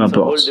peu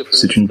importe,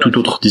 c'est une toute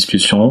autre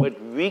discussion,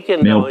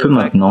 mais on peut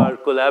maintenant,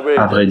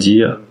 à vrai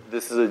dire,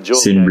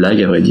 c'est une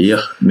blague à vrai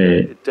dire,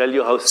 mais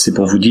c'est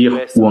pour vous dire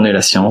où en est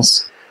la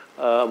science.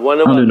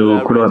 Un de nos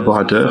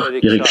collaborateurs,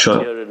 Eric Shaw,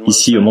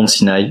 ici au Mont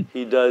Sinaï,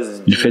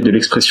 il fait de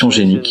l'expression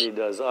génique,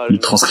 il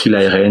transcrit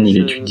l'ARN, il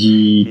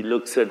étudie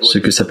ce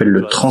que s'appelle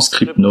le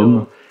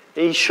transcriptome.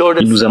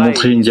 Il nous a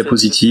montré une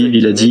diapositive,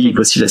 il a dit,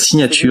 voici la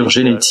signature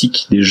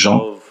génétique des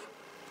gens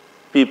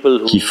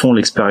qui font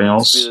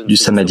l'expérience du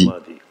samadhi.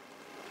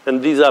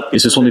 Et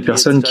ce sont des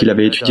personnes qui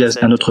l'avaient étudié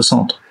à un autre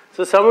centre.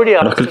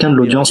 Alors quelqu'un de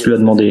l'audience lui a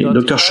demandé «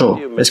 Dr Shaw,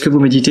 est-ce que vous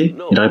méditez ?»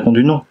 Il a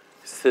répondu non.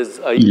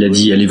 Il a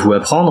dit « Allez-vous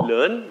apprendre ?»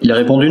 Il a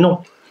répondu non.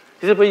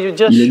 Il a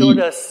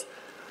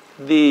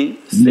dit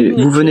 « Mais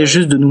vous venez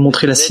juste de nous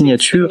montrer la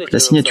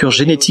signature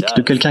génétique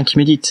de quelqu'un qui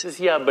médite. »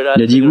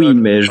 Il a dit « Oui,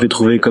 mais je vais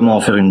trouver comment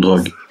en faire une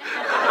drogue. »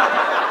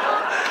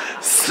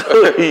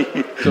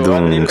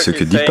 Donc, ce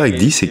que Deepak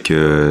dit, c'est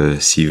que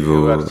si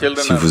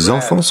vos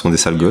enfants sont des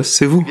sales gosses,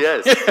 c'est vous.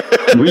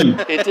 Oui,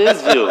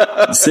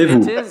 c'est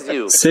vous.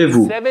 C'est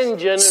vous.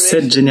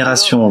 7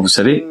 générations, vous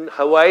savez.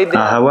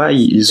 À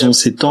Hawaï, ils ont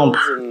ces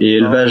temples et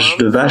élevages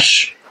de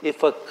vaches.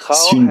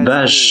 Si une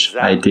vache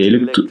a été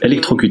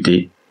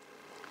électrocutée,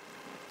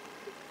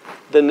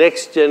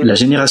 la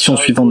génération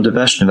suivante de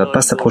vaches ne va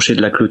pas s'approcher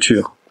de la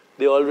clôture.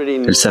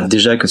 Elles savent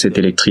déjà que c'est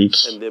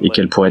électrique et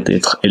qu'elles pourraient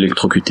être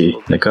électrocutées,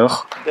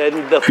 d'accord ?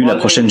 Puis la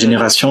prochaine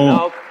génération,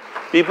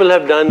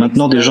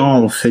 maintenant des gens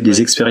ont fait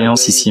des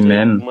expériences ici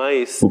même.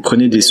 Vous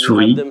prenez des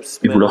souris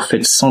et vous leur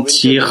faites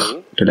sentir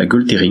de la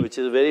gaultérie,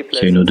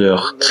 qui a une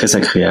odeur très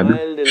agréable,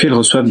 puis elles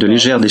reçoivent de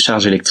légères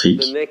décharges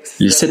électriques.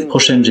 Les 7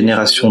 prochaines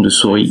générations de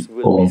souris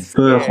auront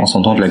peur en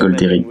sentant de la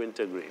gaultérie.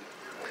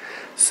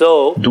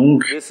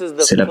 Donc,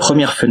 c'est la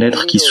première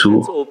fenêtre qui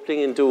s'ouvre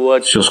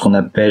sur ce qu'on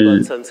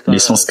appelle les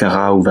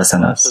sanskaras ou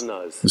vasanas.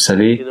 Vous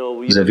savez,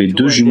 vous avez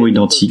 2 jumeaux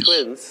identiques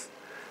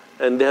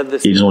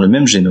et ils ont le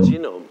même génome.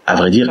 À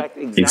vrai dire,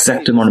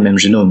 exactement le même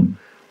génome.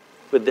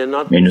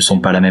 Mais ils ne sont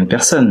pas la même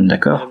personne,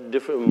 d'accord ?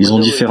 Ils ont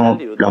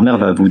différentes... Leur mère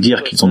va vous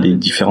dire qu'ils ont des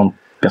différentes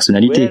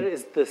personnalités.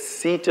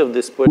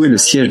 Où est le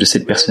siège de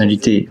cette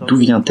personnalité ? D'où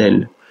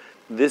vient-elle ?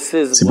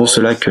 C'est pour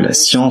cela que la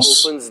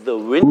science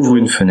ouvre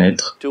une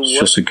fenêtre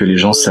sur ce que les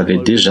gens savaient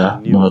déjà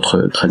dans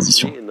notre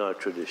tradition.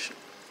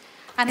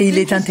 Et il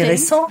est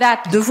intéressant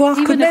de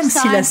voir que même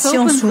si la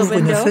science ouvre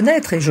une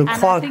fenêtre, et je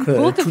crois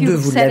que tous deux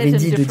vous l'avez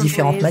dit de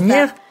différentes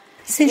manières,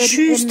 c'est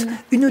juste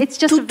une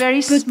toute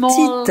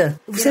petite.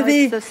 Vous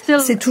savez,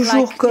 c'est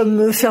toujours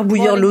comme faire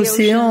bouillir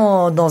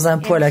l'océan dans un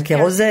poêle à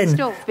kérosène,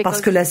 parce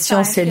que la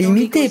science est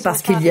limitée,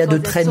 parce qu'il y a de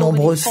très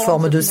nombreuses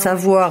formes de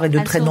savoir et de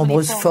très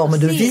nombreuses formes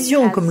de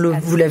vision, comme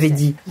vous l'avez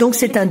dit. Donc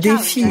c'est un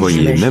défi. Vous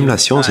voyez, même la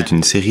science est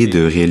une série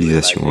de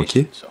réalisations,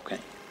 ok ?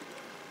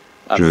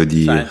 Je veux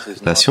dire,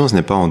 la science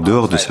n'est pas en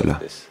dehors de cela.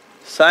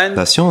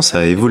 La science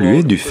a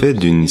évolué du fait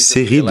d'une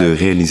série de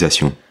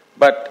réalisations,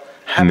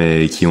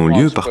 mais qui ont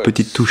lieu par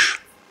petites touches,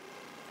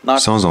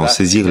 sans en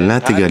saisir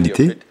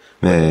l'intégralité,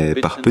 mais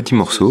par petits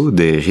morceaux,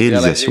 des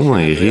réalisations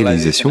et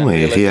réalisations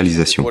et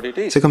réalisations.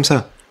 C'est comme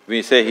ça.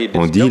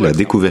 On dit il a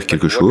découvert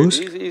quelque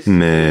chose,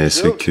 mais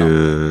c'est qu'il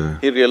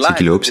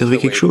a observé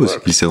quelque chose.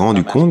 Il s'est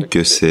rendu compte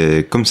que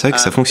c'est comme ça que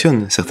ça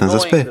fonctionne, certains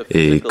aspects.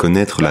 Et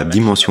connaître la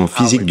dimension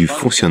physique du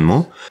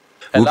fonctionnement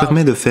vous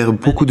permet de faire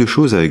beaucoup de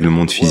choses avec le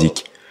monde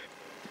physique,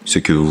 ce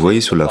que vous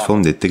voyez sous la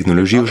forme des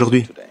technologies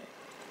aujourd'hui.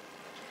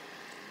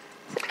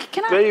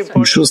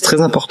 Une chose très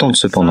importante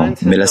cependant,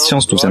 mais la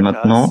science nous a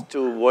maintenant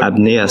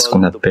amené à ce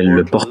qu'on appelle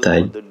le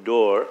portail,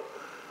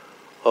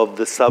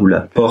 ou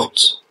la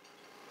porte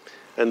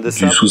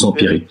du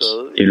sous-empirique.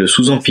 Et le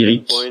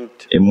sous-empirique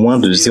est moins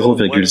de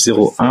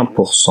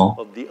 0,01%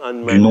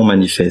 du non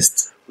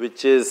manifeste,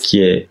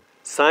 qui est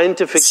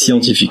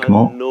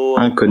scientifiquement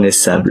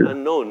inconnaissable.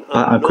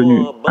 Pas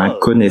inconnu,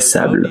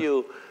 inconnaissable.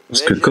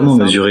 Parce que comment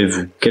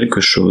mesurez-vous quelque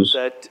chose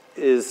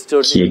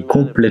qui est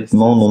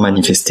complètement non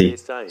manifesté?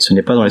 Ce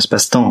n'est pas dans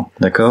l'espace-temps,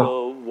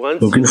 d'accord?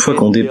 Donc une fois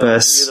qu'on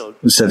dépasse,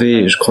 vous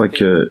savez, je crois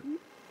que,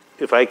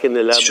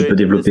 si je peux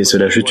développer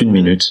cela juste une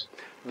minute,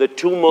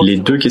 les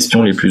 2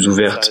 questions les plus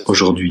ouvertes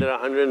aujourd'hui,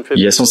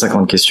 il y a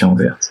 150 questions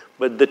ouvertes,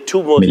 mais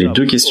les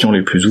 2 questions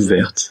les plus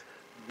ouvertes,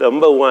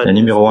 la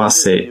numéro 1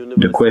 c'est «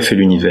 De quoi est fait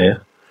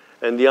l'univers ?»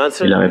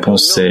 et la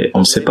réponse c'est « On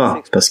ne sait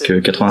pas, parce que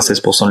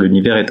 96% de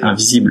l'univers est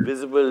invisible. »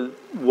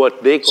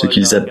 Ce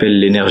qu'ils appellent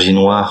l'énergie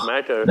noire,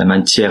 la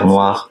matière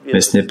noire,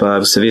 mais ce n'est pas,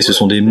 vous savez, ce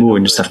sont des mots,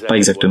 ils ne savent pas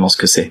exactement ce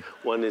que c'est.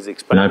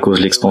 L'un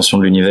cause l'expansion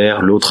de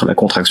l'univers, l'autre la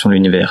contraction de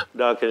l'univers.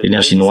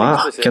 L'énergie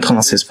noire,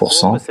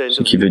 96%,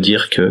 ce qui veut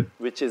dire que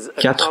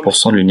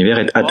 4% de l'univers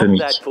est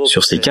atomique.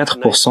 Sur ces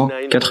 4%,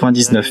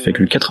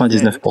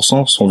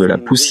 99,99% sont de la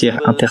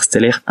poussière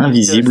interstellaire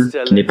invisible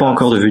qui n'est pas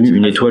encore devenue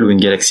une étoile ou une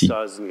galaxie.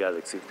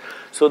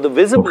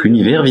 Donc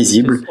l'univers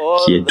visible,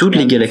 qui est toutes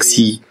les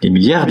galaxies, les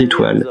milliards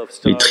d'étoiles,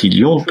 les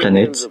trillions de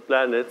planètes,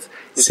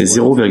 c'est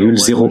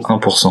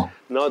 0,01%.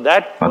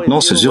 Maintenant,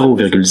 ce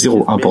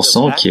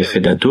 0,01% qui est fait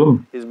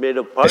d'atomes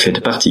est fait de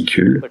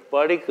particules,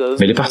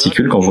 mais les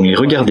particules, quand vous ne les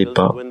regardez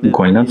pas, ou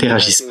quand elles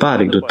n'interagissent pas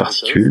avec d'autres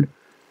particules,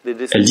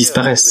 elles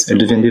disparaissent, elles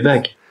deviennent des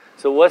vagues.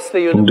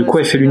 Donc de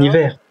quoi est fait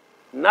l'univers ?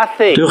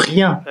 De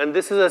rien.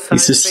 Et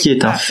ceci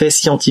est un fait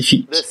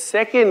scientifique.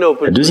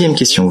 La deuxième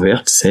question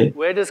ouverte, c'est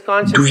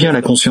d'où vient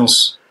la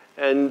conscience ?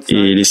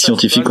 Et les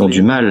scientifiques ont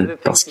du mal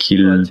parce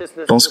qu'ils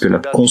pensent que la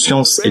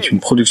conscience est une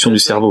production du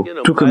cerveau,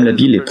 tout comme la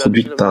bile est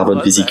produite par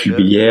votre vésicule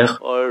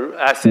biliaire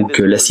ou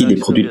que l'acide est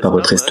produit par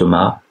votre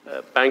estomac.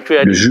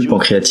 Le jus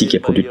pancréatique est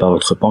produit par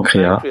votre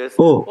pancréas.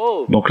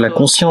 Oh, donc la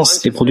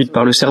conscience est produite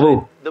par le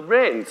cerveau.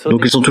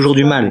 Donc ils ont toujours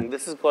du mal.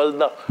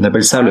 On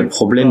appelle ça le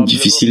problème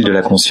difficile de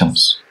la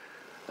conscience.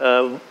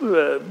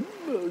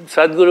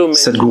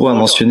 Sadhguru a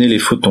mentionné les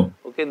photons.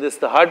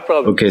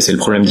 Ok, c'est le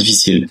problème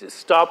difficile.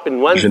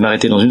 Je vais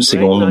m'arrêter dans une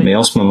seconde, mais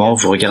en ce moment,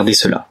 vous regardez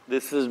cela.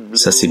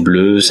 Ça c'est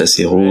bleu, ça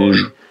c'est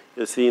rouge.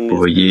 Vous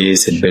voyez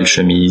cette belle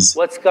chemise.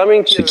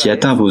 Ce qui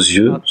atteint vos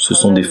yeux, ce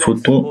sont des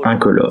photons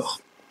incolores.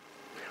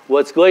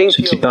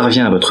 Ce qui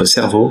parvient à votre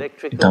cerveau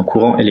est un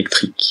courant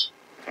électrique.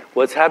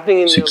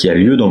 Ce qui a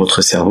lieu dans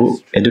votre cerveau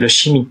est de la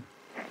chimie.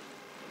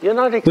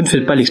 Vous ne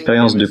faites pas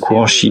l'expérience de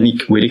courant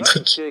chimique ou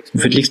électrique,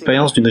 vous faites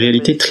l'expérience d'une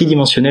réalité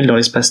tridimensionnelle dans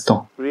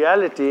l'espace-temps.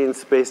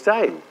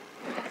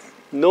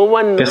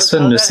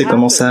 Personne ne sait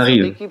comment ça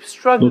arrive,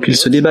 donc ils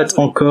se débattent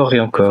encore et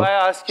encore.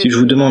 Si je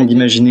vous demande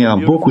d'imaginer un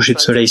beau coucher de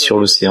soleil sur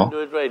l'océan,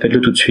 faites-le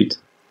tout de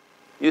suite.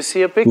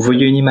 Vous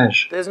voyez une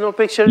image.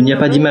 Il n'y a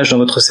pas d'image dans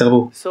votre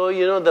cerveau.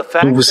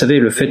 Donc vous savez,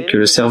 le fait que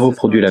le cerveau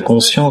produit la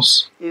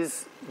conscience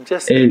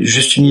est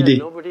juste une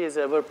idée.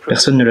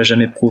 Personne ne l'a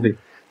jamais prouvé.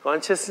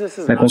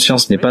 La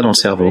conscience n'est pas dans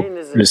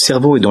le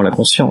cerveau est dans la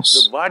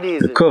conscience,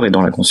 le corps est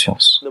dans la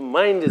conscience,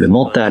 le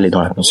mental est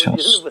dans la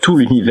conscience, tout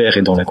l'univers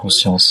est dans la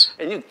conscience.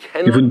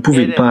 Et vous ne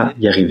pouvez pas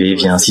y arriver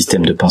via un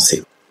système de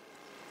pensée.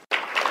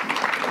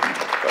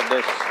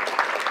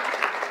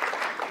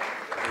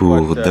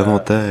 Pour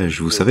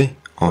davantage, vous savez,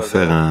 en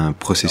faire un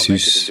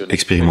processus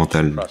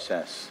expérimental,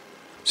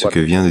 ce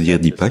que vient de dire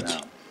Deepak,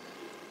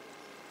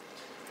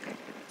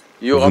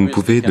 vous ne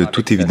pouvez de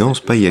toute évidence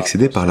pas y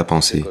accéder par la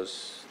pensée.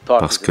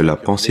 Parce que la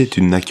pensée est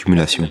une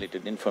accumulation,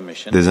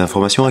 des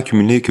informations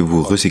accumulées que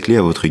vous recyclez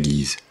à votre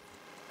guise.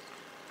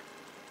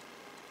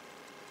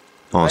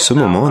 En ce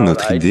moment,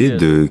 notre idée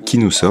de qui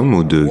nous sommes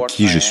ou de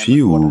qui je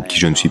suis ou qui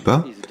je ne suis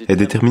pas est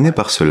déterminée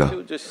par cela.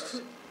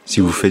 Si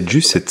vous faites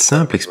juste cette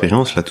simple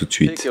expérience-là tout de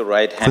suite,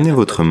 prenez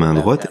votre main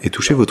droite et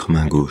touchez votre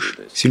main gauche.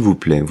 S'il vous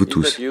plaît, vous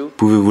tous,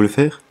 pouvez-vous le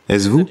faire?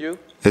 Est-ce vous?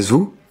 Est-ce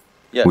vous?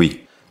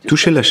 Oui.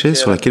 Touchez la chaise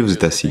sur laquelle vous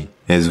êtes assis.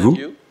 Est-ce vous?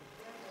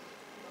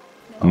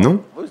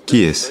 Non?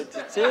 Qui est-ce?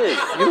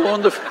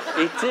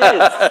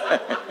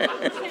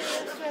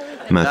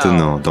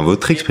 Maintenant, dans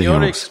votre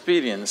expérience,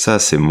 ça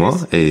c'est moi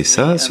et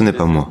ça ce n'est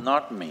pas moi.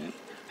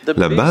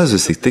 La base de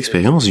cette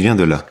expérience vient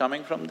de là.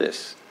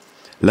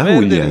 Là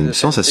où il y a une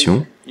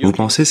sensation, vous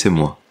pensez c'est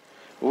moi.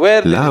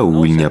 Là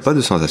où il n'y a pas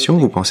de sensation,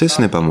 vous pensez ce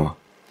n'est pas moi.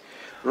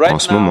 En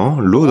ce moment,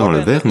 l'eau dans le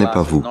verre n'est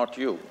pas vous.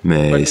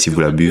 Mais si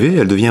vous la buvez,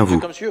 elle devient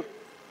vous.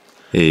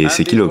 Et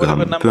ces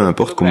kilogrammes, peu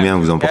importe combien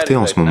vous en portez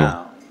en ce moment.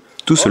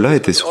 Tout cela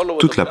était sur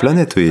toute la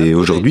planète et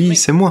aujourd'hui,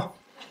 c'est moi.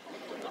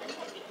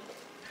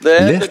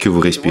 L'air que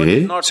vous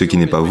respirez, ce qui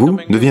n'est pas vous,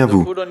 devient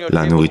vous.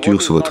 La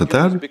nourriture sur votre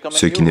table,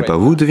 ce qui n'est pas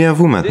vous, devient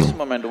vous maintenant.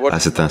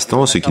 À cet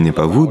instant, ce qui n'est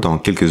pas vous, dans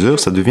quelques heures,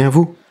 ça devient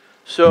vous.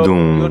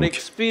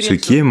 Donc, ce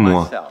qui est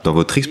moi, dans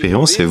votre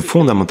expérience, c'est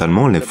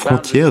fondamentalement les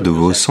frontières de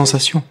vos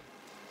sensations.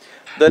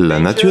 La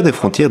nature des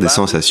frontières des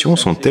sensations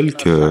sont telles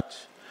que,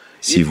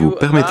 si vous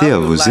permettez à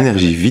vos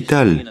énergies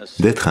vitales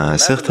d'être à un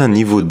certain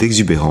niveau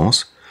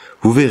d'exubérance,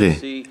 vous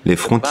verrez, les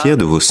frontières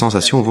de vos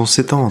sensations vont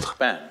s'étendre.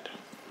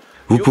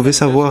 Vous pouvez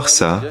savoir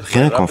ça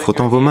rien qu'en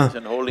frottant vos mains.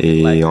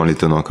 Et en les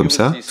tenant comme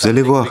ça, vous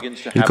allez voir,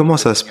 il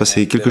commence à se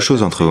passer quelque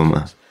chose entre vos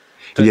mains.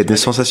 Il y a des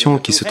sensations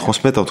qui se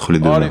transmettent entre les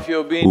deux mains.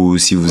 Ou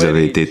si vous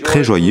avez été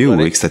très joyeux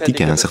ou extatique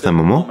à un certain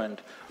moment,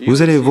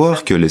 vous allez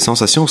voir que les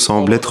sensations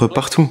semblent être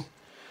partout.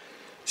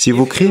 Si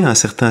vous créez un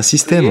certain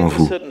système en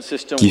vous,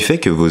 qui fait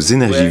que vos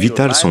énergies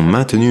vitales sont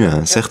maintenues à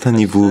un certain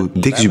niveau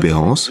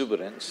d'exubérance,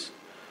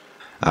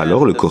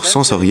 alors le corps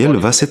sensoriel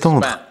va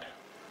s'étendre.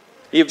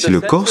 Si le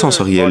corps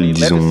sensoriel,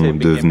 disons,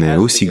 devenait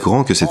aussi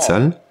grand que cette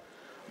salle,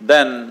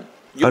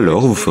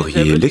 alors vous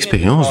feriez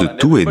l'expérience de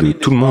tout et de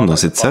tout le monde dans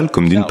cette salle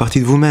comme d'une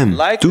partie de vous-même,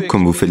 tout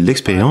comme vous faites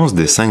l'expérience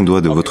des 5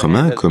 doigts de votre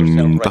main comme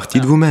une partie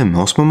de vous-même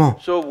en ce moment.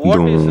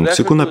 Donc,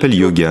 ce qu'on appelle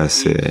yoga,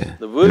 c'est...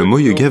 Le mot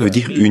yoga veut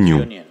dire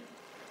union.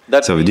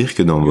 Ça veut dire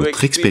que dans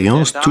votre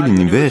expérience, tout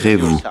l'univers est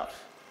vous.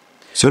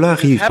 Cela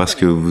arrive parce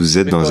que vous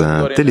êtes dans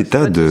un tel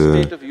état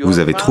de... Vous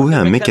avez trouvé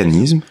un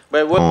mécanisme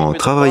en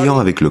travaillant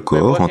avec le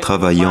corps, en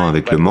travaillant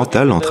avec le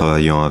mental, en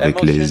travaillant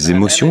avec les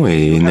émotions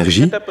et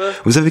énergies.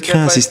 Vous avez créé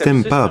un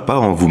système pas à pas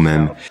en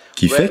vous-même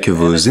qui fait que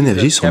vos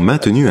énergies sont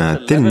maintenues à un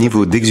tel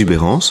niveau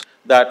d'exubérance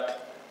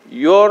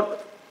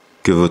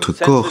que votre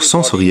corps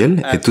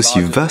sensoriel est aussi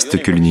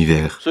vaste que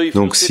l'univers.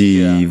 Donc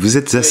si vous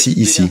êtes assis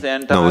ici,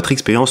 dans votre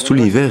expérience, tout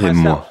l'univers est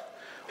moi.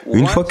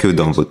 Une fois que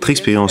dans votre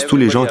expérience, tous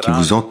les gens qui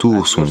vous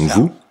entourent sont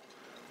vous,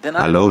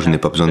 alors je n'ai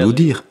pas besoin de vous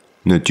dire,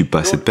 ne tue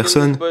pas cette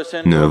personne,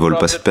 ne vole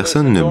pas cette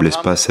personne, ne blesse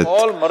pas cette...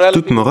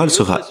 Toute morale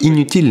sera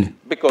inutile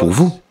pour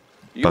vous,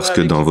 parce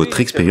que dans votre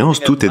expérience,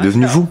 tout est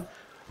devenu vous.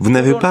 Vous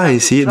n'avez pas à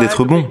essayer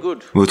d'être bon.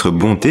 Votre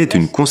bonté est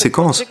une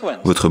conséquence.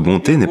 Votre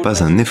bonté n'est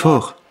pas un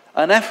effort.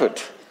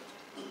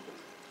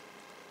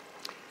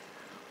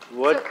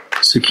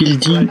 Ce qu'il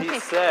dit,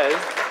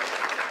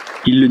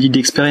 il le dit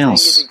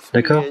d'expérience,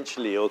 d'accord?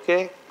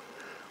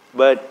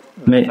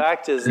 Mais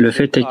le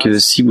fait est que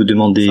si vous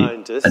demandez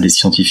à des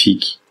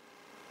scientifiques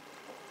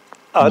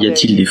Y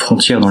a-t-il des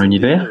frontières dans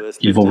l'univers?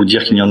 Ils vont vous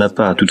dire qu'il n'y en a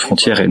pas. Toute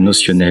frontière est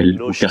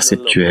notionnelle ou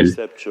perceptuelle.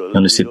 Et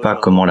on ne sait pas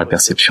comment la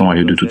perception a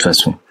lieu de toute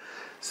façon.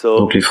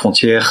 Donc les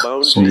frontières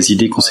sont des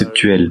idées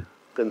conceptuelles.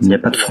 Il n'y a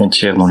pas de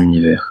frontières dans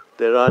l'univers.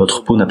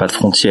 Votre peau n'a pas de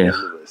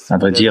frontières. À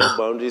vrai dire,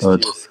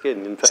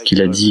 ce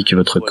qu'il a dit que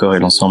votre corps est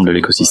l'ensemble de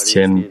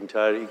l'écosystème,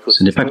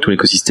 ce n'est pas que tout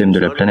l'écosystème de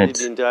la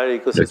planète.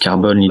 Le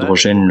carbone,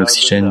 l'hydrogène,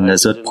 l'oxygène,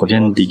 l'azote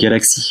proviennent des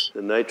galaxies.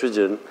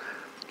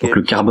 Donc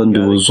le carbone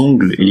de vos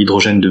ongles et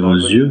l'hydrogène de vos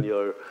yeux,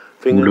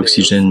 ou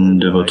l'oxygène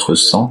de votre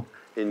sang,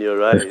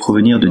 peuvent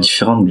provenir de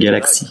différentes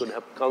galaxies.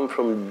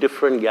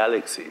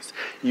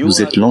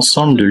 Vous êtes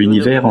l'ensemble de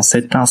l'univers en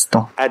cet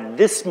instant.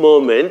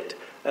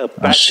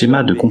 Un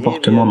schéma de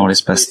comportement dans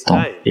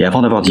l'espace-temps. Et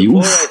avant d'avoir dit «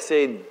 ouf »,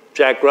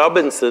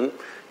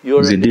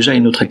 vous êtes déjà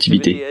une autre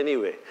activité.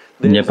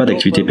 Il n'y a pas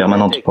d'activité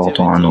permanente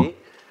portant un nom.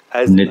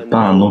 Vous n'êtes pas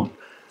un nom.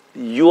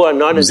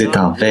 Vous êtes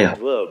un verbe.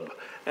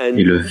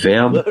 Et le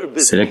verbe,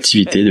 c'est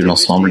l'activité de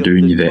l'ensemble de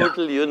l'univers.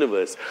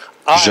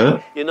 Je,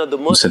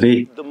 vous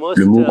savez,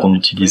 le mot qu'on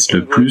utilise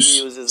le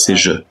plus, c'est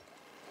je.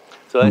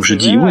 Donc je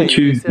dis « Où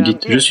es-tu » Vous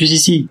dites « Je suis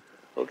ici ».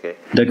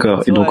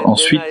 D'accord. Et donc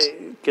ensuite,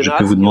 je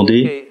peux vous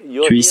demander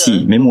 « Tu es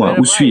ici, mais moi,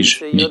 où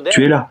suis-je » Vous dites «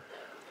 Tu es là ».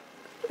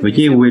 Vous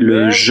voyez où est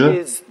le « je »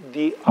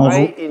 en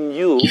vous,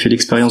 qui fait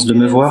l'expérience de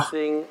me voir?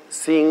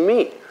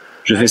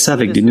 Je fais ça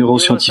avec des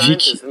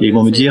neuroscientifiques et ils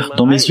vont me dire «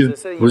 Dans mes yeux,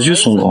 vos yeux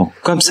sont grands,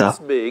 comme ça.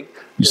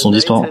 Ils sont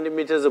distants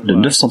de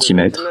 9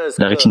 cm,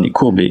 la rétine est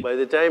courbée.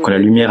 Quand la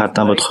lumière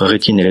atteint votre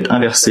rétine, elle est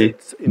inversée.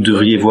 Vous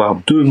devriez voir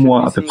 2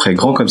 mois à peu près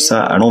grands comme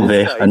ça, à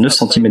l'envers, à 9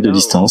 cm de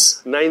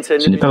distance.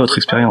 Ce n'est pas votre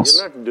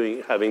expérience. »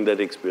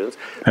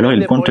 Alors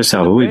il pointe le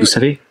cerveau et vous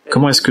savez,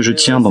 comment est-ce que je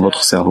tiens dans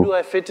votre cerveau?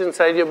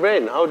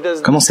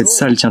 Comment cette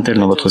salle tient-elle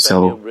dans votre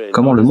cerveau?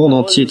 Comment le monde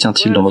entier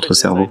tient-il dans votre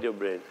cerveau?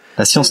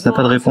 La science n'a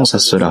pas de réponse à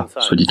cela,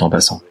 soit dit en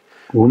passant.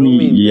 Rumi,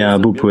 il y a un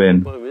beau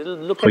poème.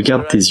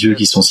 Regarde tes yeux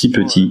qui sont si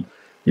petits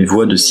et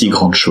vois de si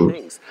grandes choses.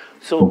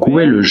 Donc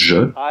où est le «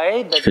 je »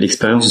 qui fait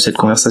l'expérience de cette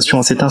conversation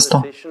à cet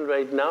instant?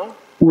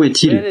 Où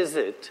est-il?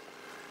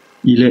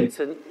 Il est...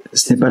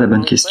 Ce n'est pas la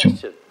bonne question.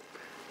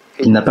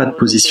 Il n'a pas de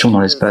position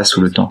dans l'espace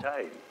ou le temps.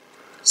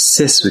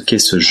 C'est ce qu'est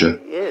ce « je ».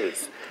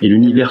 Et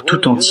l'univers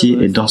tout entier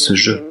est dans ce «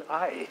 je ».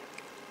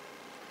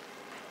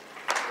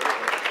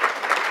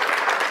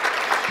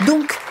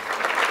 Donc,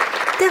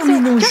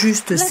 terminons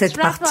juste cette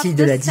partie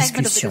de la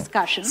discussion.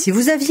 Si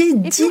vous aviez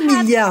 10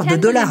 milliards de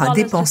dollars à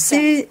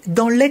dépenser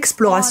dans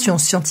l'exploration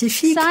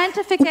scientifique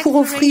ou pour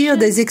offrir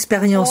des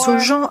expériences aux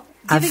gens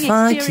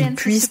afin qu'ils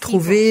puissent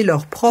trouver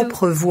leur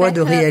propre voie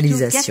de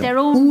réalisation,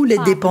 où les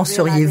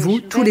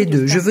dépenseriez-vous tous les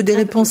deux? Je veux des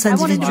réponses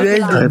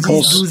individuelles de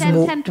 10-12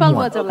 mots ou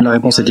moins. La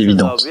réponse est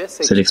évidente,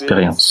 c'est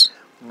l'expérience.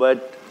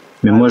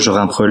 Mais moi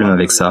j'aurais un problème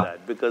avec ça,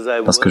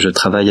 parce que je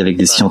travaille avec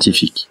des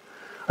scientifiques.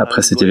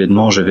 Après cet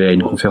événement, je vais à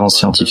une conférence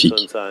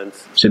scientifique.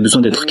 J'ai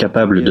besoin d'être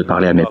capable de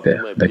parler à mes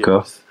pairs,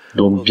 d'accord?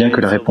 Donc, bien que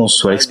la réponse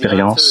soit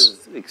expérience,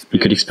 et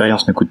que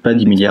l'expérience ne coûte pas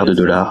 10 milliards de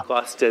dollars,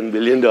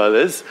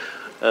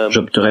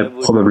 j'opterai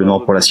probablement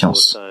pour la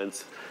science,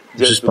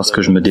 juste parce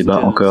que je me débat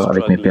encore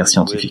avec mes pairs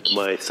scientifiques.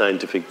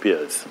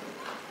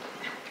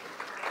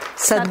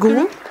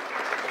 Sadhguru?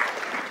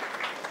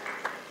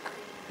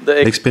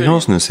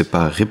 L'expérience ne s'est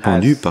pas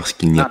répandue parce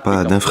qu'il n'y a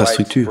pas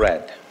d'infrastructure,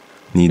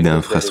 ni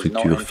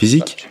d'infrastructure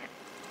physique,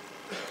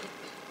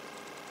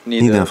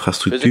 ni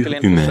d'infrastructure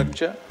humaine.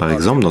 Par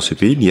exemple, dans ce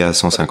pays, il y a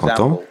 150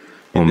 ans,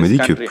 on me dit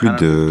que plus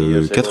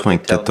de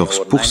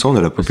 94% de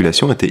la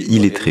population était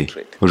illettrée.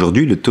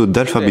 Aujourd'hui, le taux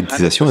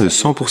d'alphabétisation est de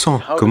 100%.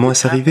 Comment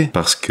est-ce arrivé?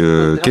 Parce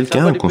que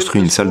quelqu'un a construit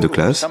une salle de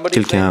classe,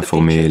 quelqu'un a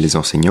formé les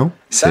enseignants.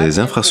 Ces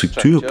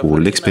infrastructures pour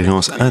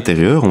l'expérience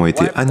intérieure ont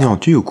été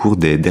anéanties au cours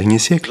des derniers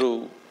siècles.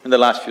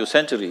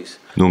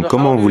 Donc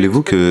comment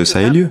voulez-vous que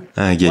ça ait lieu?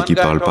 Un gars qui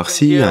parle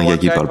par-ci, un gars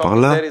qui parle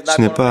par-là,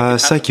 ce n'est pas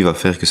ça qui va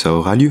faire que ça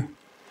aura lieu.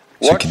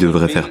 Ce qui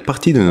devrait faire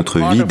partie de notre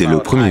vie dès le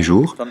premier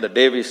jour,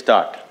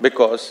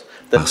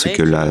 parce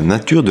que la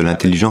nature de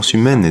l'intelligence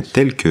humaine est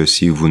telle que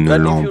si vous ne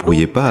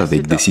l'embrouillez pas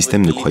avec des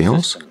systèmes de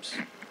croyances,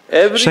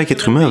 chaque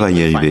être humain va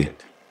y arriver.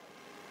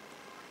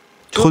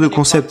 Trop de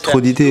concepts,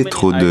 trop d'idées,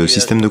 trop de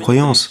systèmes de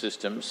croyances.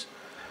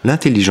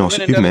 L'intelligence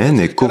humaine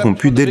est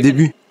corrompue dès le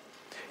début.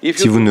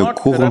 Si vous ne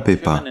corrompez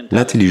pas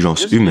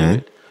l'intelligence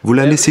humaine, vous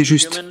la laissez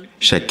juste.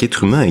 Chaque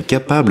être humain est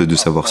capable de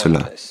savoir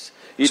cela.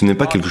 Ce n'est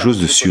pas quelque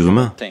chose de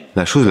surhumain.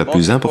 La chose la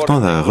plus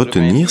importante à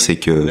retenir, c'est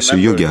que ce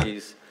yoga,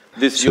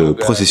 ce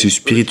processus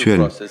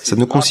spirituel, ça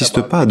ne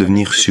consiste pas à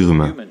devenir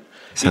surhumain.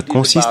 Ça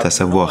consiste à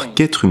savoir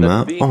qu'être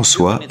humain en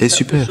soi est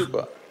super.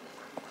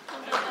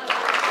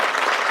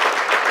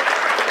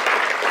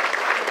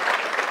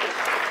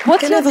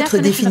 Quelle est votre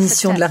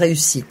définition de la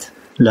réussite?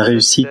 La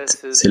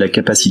réussite, c'est la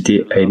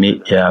capacité à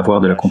aimer et à avoir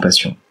de la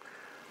compassion.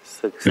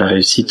 La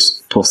réussite,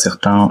 pour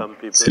certains,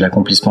 c'est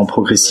l'accomplissement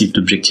progressif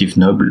d'objectifs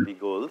nobles.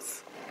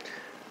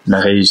 La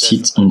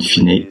réussite, in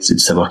fine, c'est de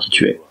savoir qui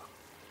tu es.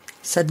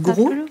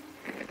 Sadhguru?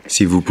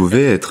 Si vous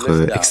pouvez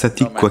être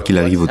extatique quoi qu'il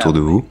arrive autour de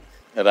vous,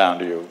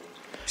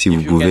 si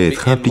vous pouvez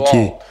être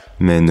impliqué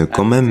mais ne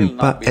quand même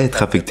pas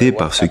être affecté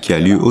par ce qui a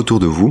lieu autour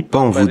de vous, pas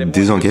en vous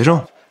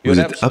désengageant. Vous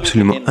êtes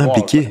absolument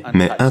impliqué,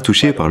 mais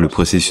intouché par le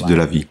processus de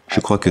la vie. Je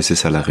crois que c'est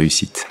ça la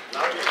réussite.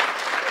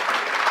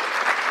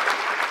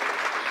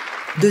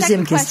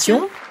 Deuxième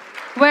question,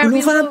 où l'on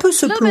va un peu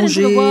se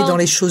plonger dans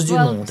les choses du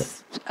monde.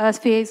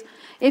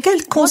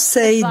 Quel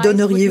conseil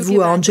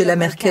donneriez-vous à Angela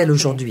Merkel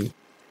aujourd'hui?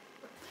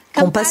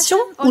 Compassion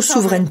ou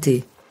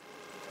souveraineté?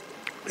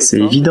 C'est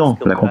évident,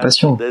 la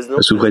compassion.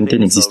 La souveraineté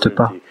n'existe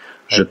pas.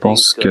 Je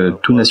pense que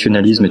tout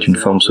nationalisme est une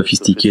forme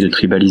sophistiquée de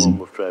tribalisme.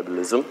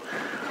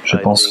 Je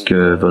pense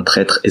que votre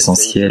être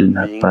essentiel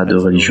n'a pas de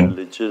religion,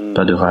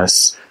 pas de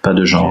race, pas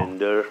de genre,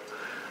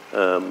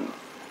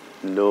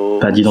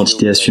 pas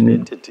d'identité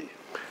assumée.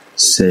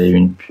 C'est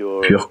une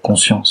pure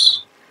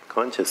conscience.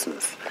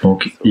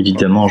 Donc,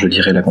 évidemment, je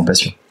dirais la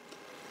compassion.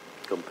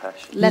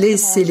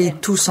 Laissez-les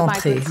tous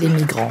entrer, les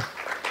migrants.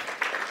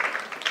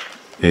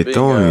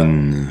 Étant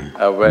une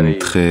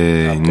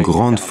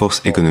grande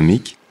force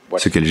économique,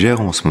 ce qu'elle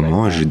gère en ce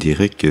moment, je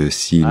dirais que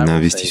s'ils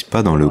n'investissent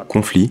pas dans le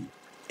conflit,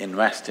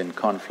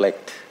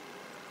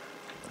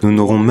 nous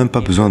n'aurons même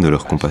pas besoin de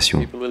leur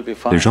compassion.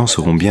 Les gens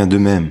seront bien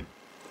d'eux-mêmes.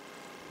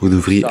 Vous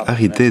devriez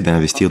arrêter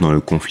d'investir dans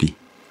le conflit.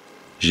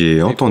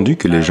 J'ai entendu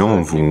que les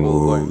gens vont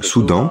au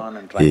Soudan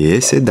et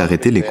essaient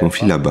d'arrêter les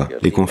conflits là-bas,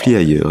 les conflits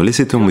ailleurs,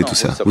 laissez tomber tout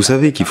ça. Vous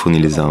savez qui fournit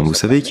les armes, vous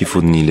savez qui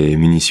fournit les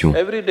munitions.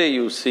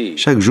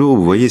 Chaque jour,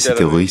 vous voyez ces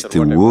terroristes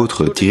ou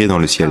autres tirer dans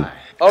le ciel.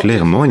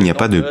 Clairement, il n'y a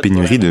pas de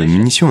pénurie de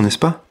munitions, n'est-ce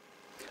pas?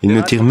 Ils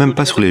ne tirent même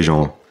pas sur les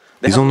gens.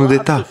 Ils en ont des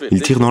tas,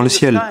 ils tirent dans le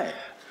ciel.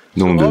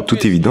 Donc, de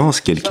toute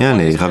évidence, quelqu'un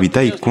les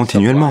ravitaille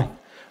continuellement.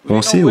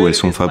 On sait où elles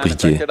sont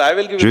fabriquées.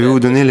 Je vais vous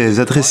donner les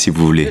adresses si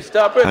vous voulez.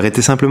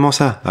 Arrêtez simplement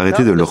ça,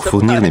 arrêtez de leur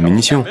fournir des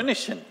munitions.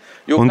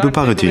 On ne peut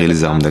pas retirer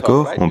les armes,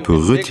 d'accord? On peut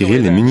retirer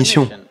les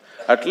munitions.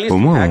 Au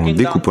moins, en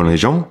découpant les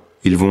gens,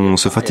 ils vont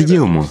se fatiguer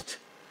au moins.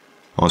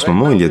 En ce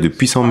moment, il y a de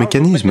puissants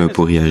mécanismes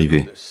pour y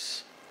arriver.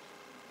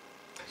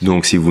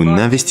 Donc, si vous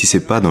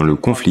n'investissez pas dans le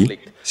conflit,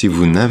 si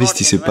vous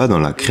n'investissez pas dans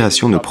la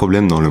création de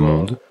problèmes dans le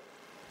monde,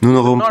 nous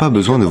n'aurons pas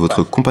besoin de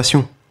votre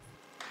compassion.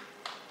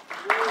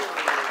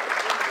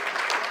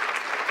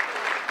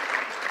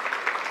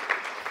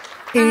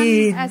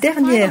 Et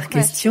dernière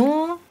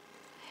question,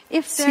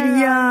 s'il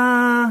y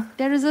a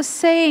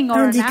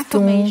un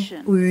dicton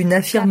ou une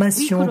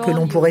affirmation que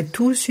l'on pourrait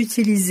tous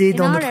utiliser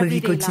dans notre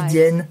vie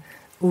quotidienne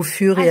au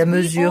fur et à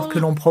mesure que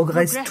l'on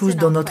progresse tous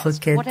dans notre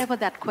quête,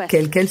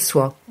 quelle qu'elle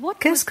soit,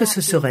 qu'est-ce que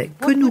ce serait?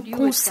 Que nous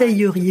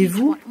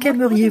conseilleriez-vous?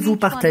 Qu'aimeriez-vous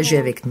partager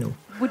avec nous?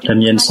 La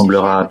mienne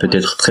semblera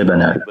peut-être très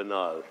banale.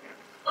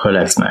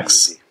 Relax,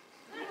 Max.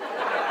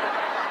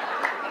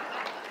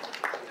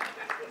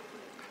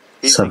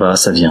 Ça va,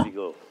 ça vient.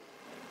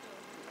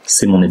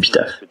 C'est mon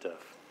épitaphe.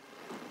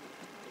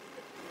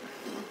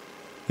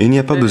 Il n'y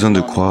a pas besoin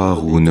de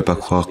croire ou ne pas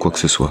croire quoi que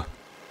ce soit.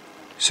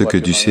 Ce que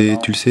tu sais,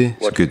 tu le sais.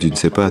 Ce que tu ne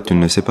sais pas, tu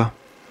ne le sais pas.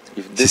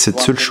 Si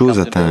cette seule chose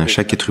atteint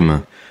chaque être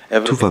humain,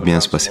 tout va bien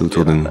se passer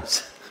autour de nous.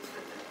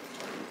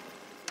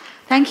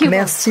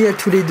 Merci à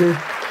tous les deux.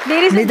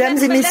 Mesdames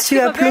et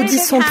messieurs,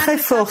 applaudissons très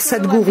fort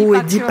Sadhguru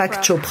et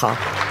Deepak Chopra.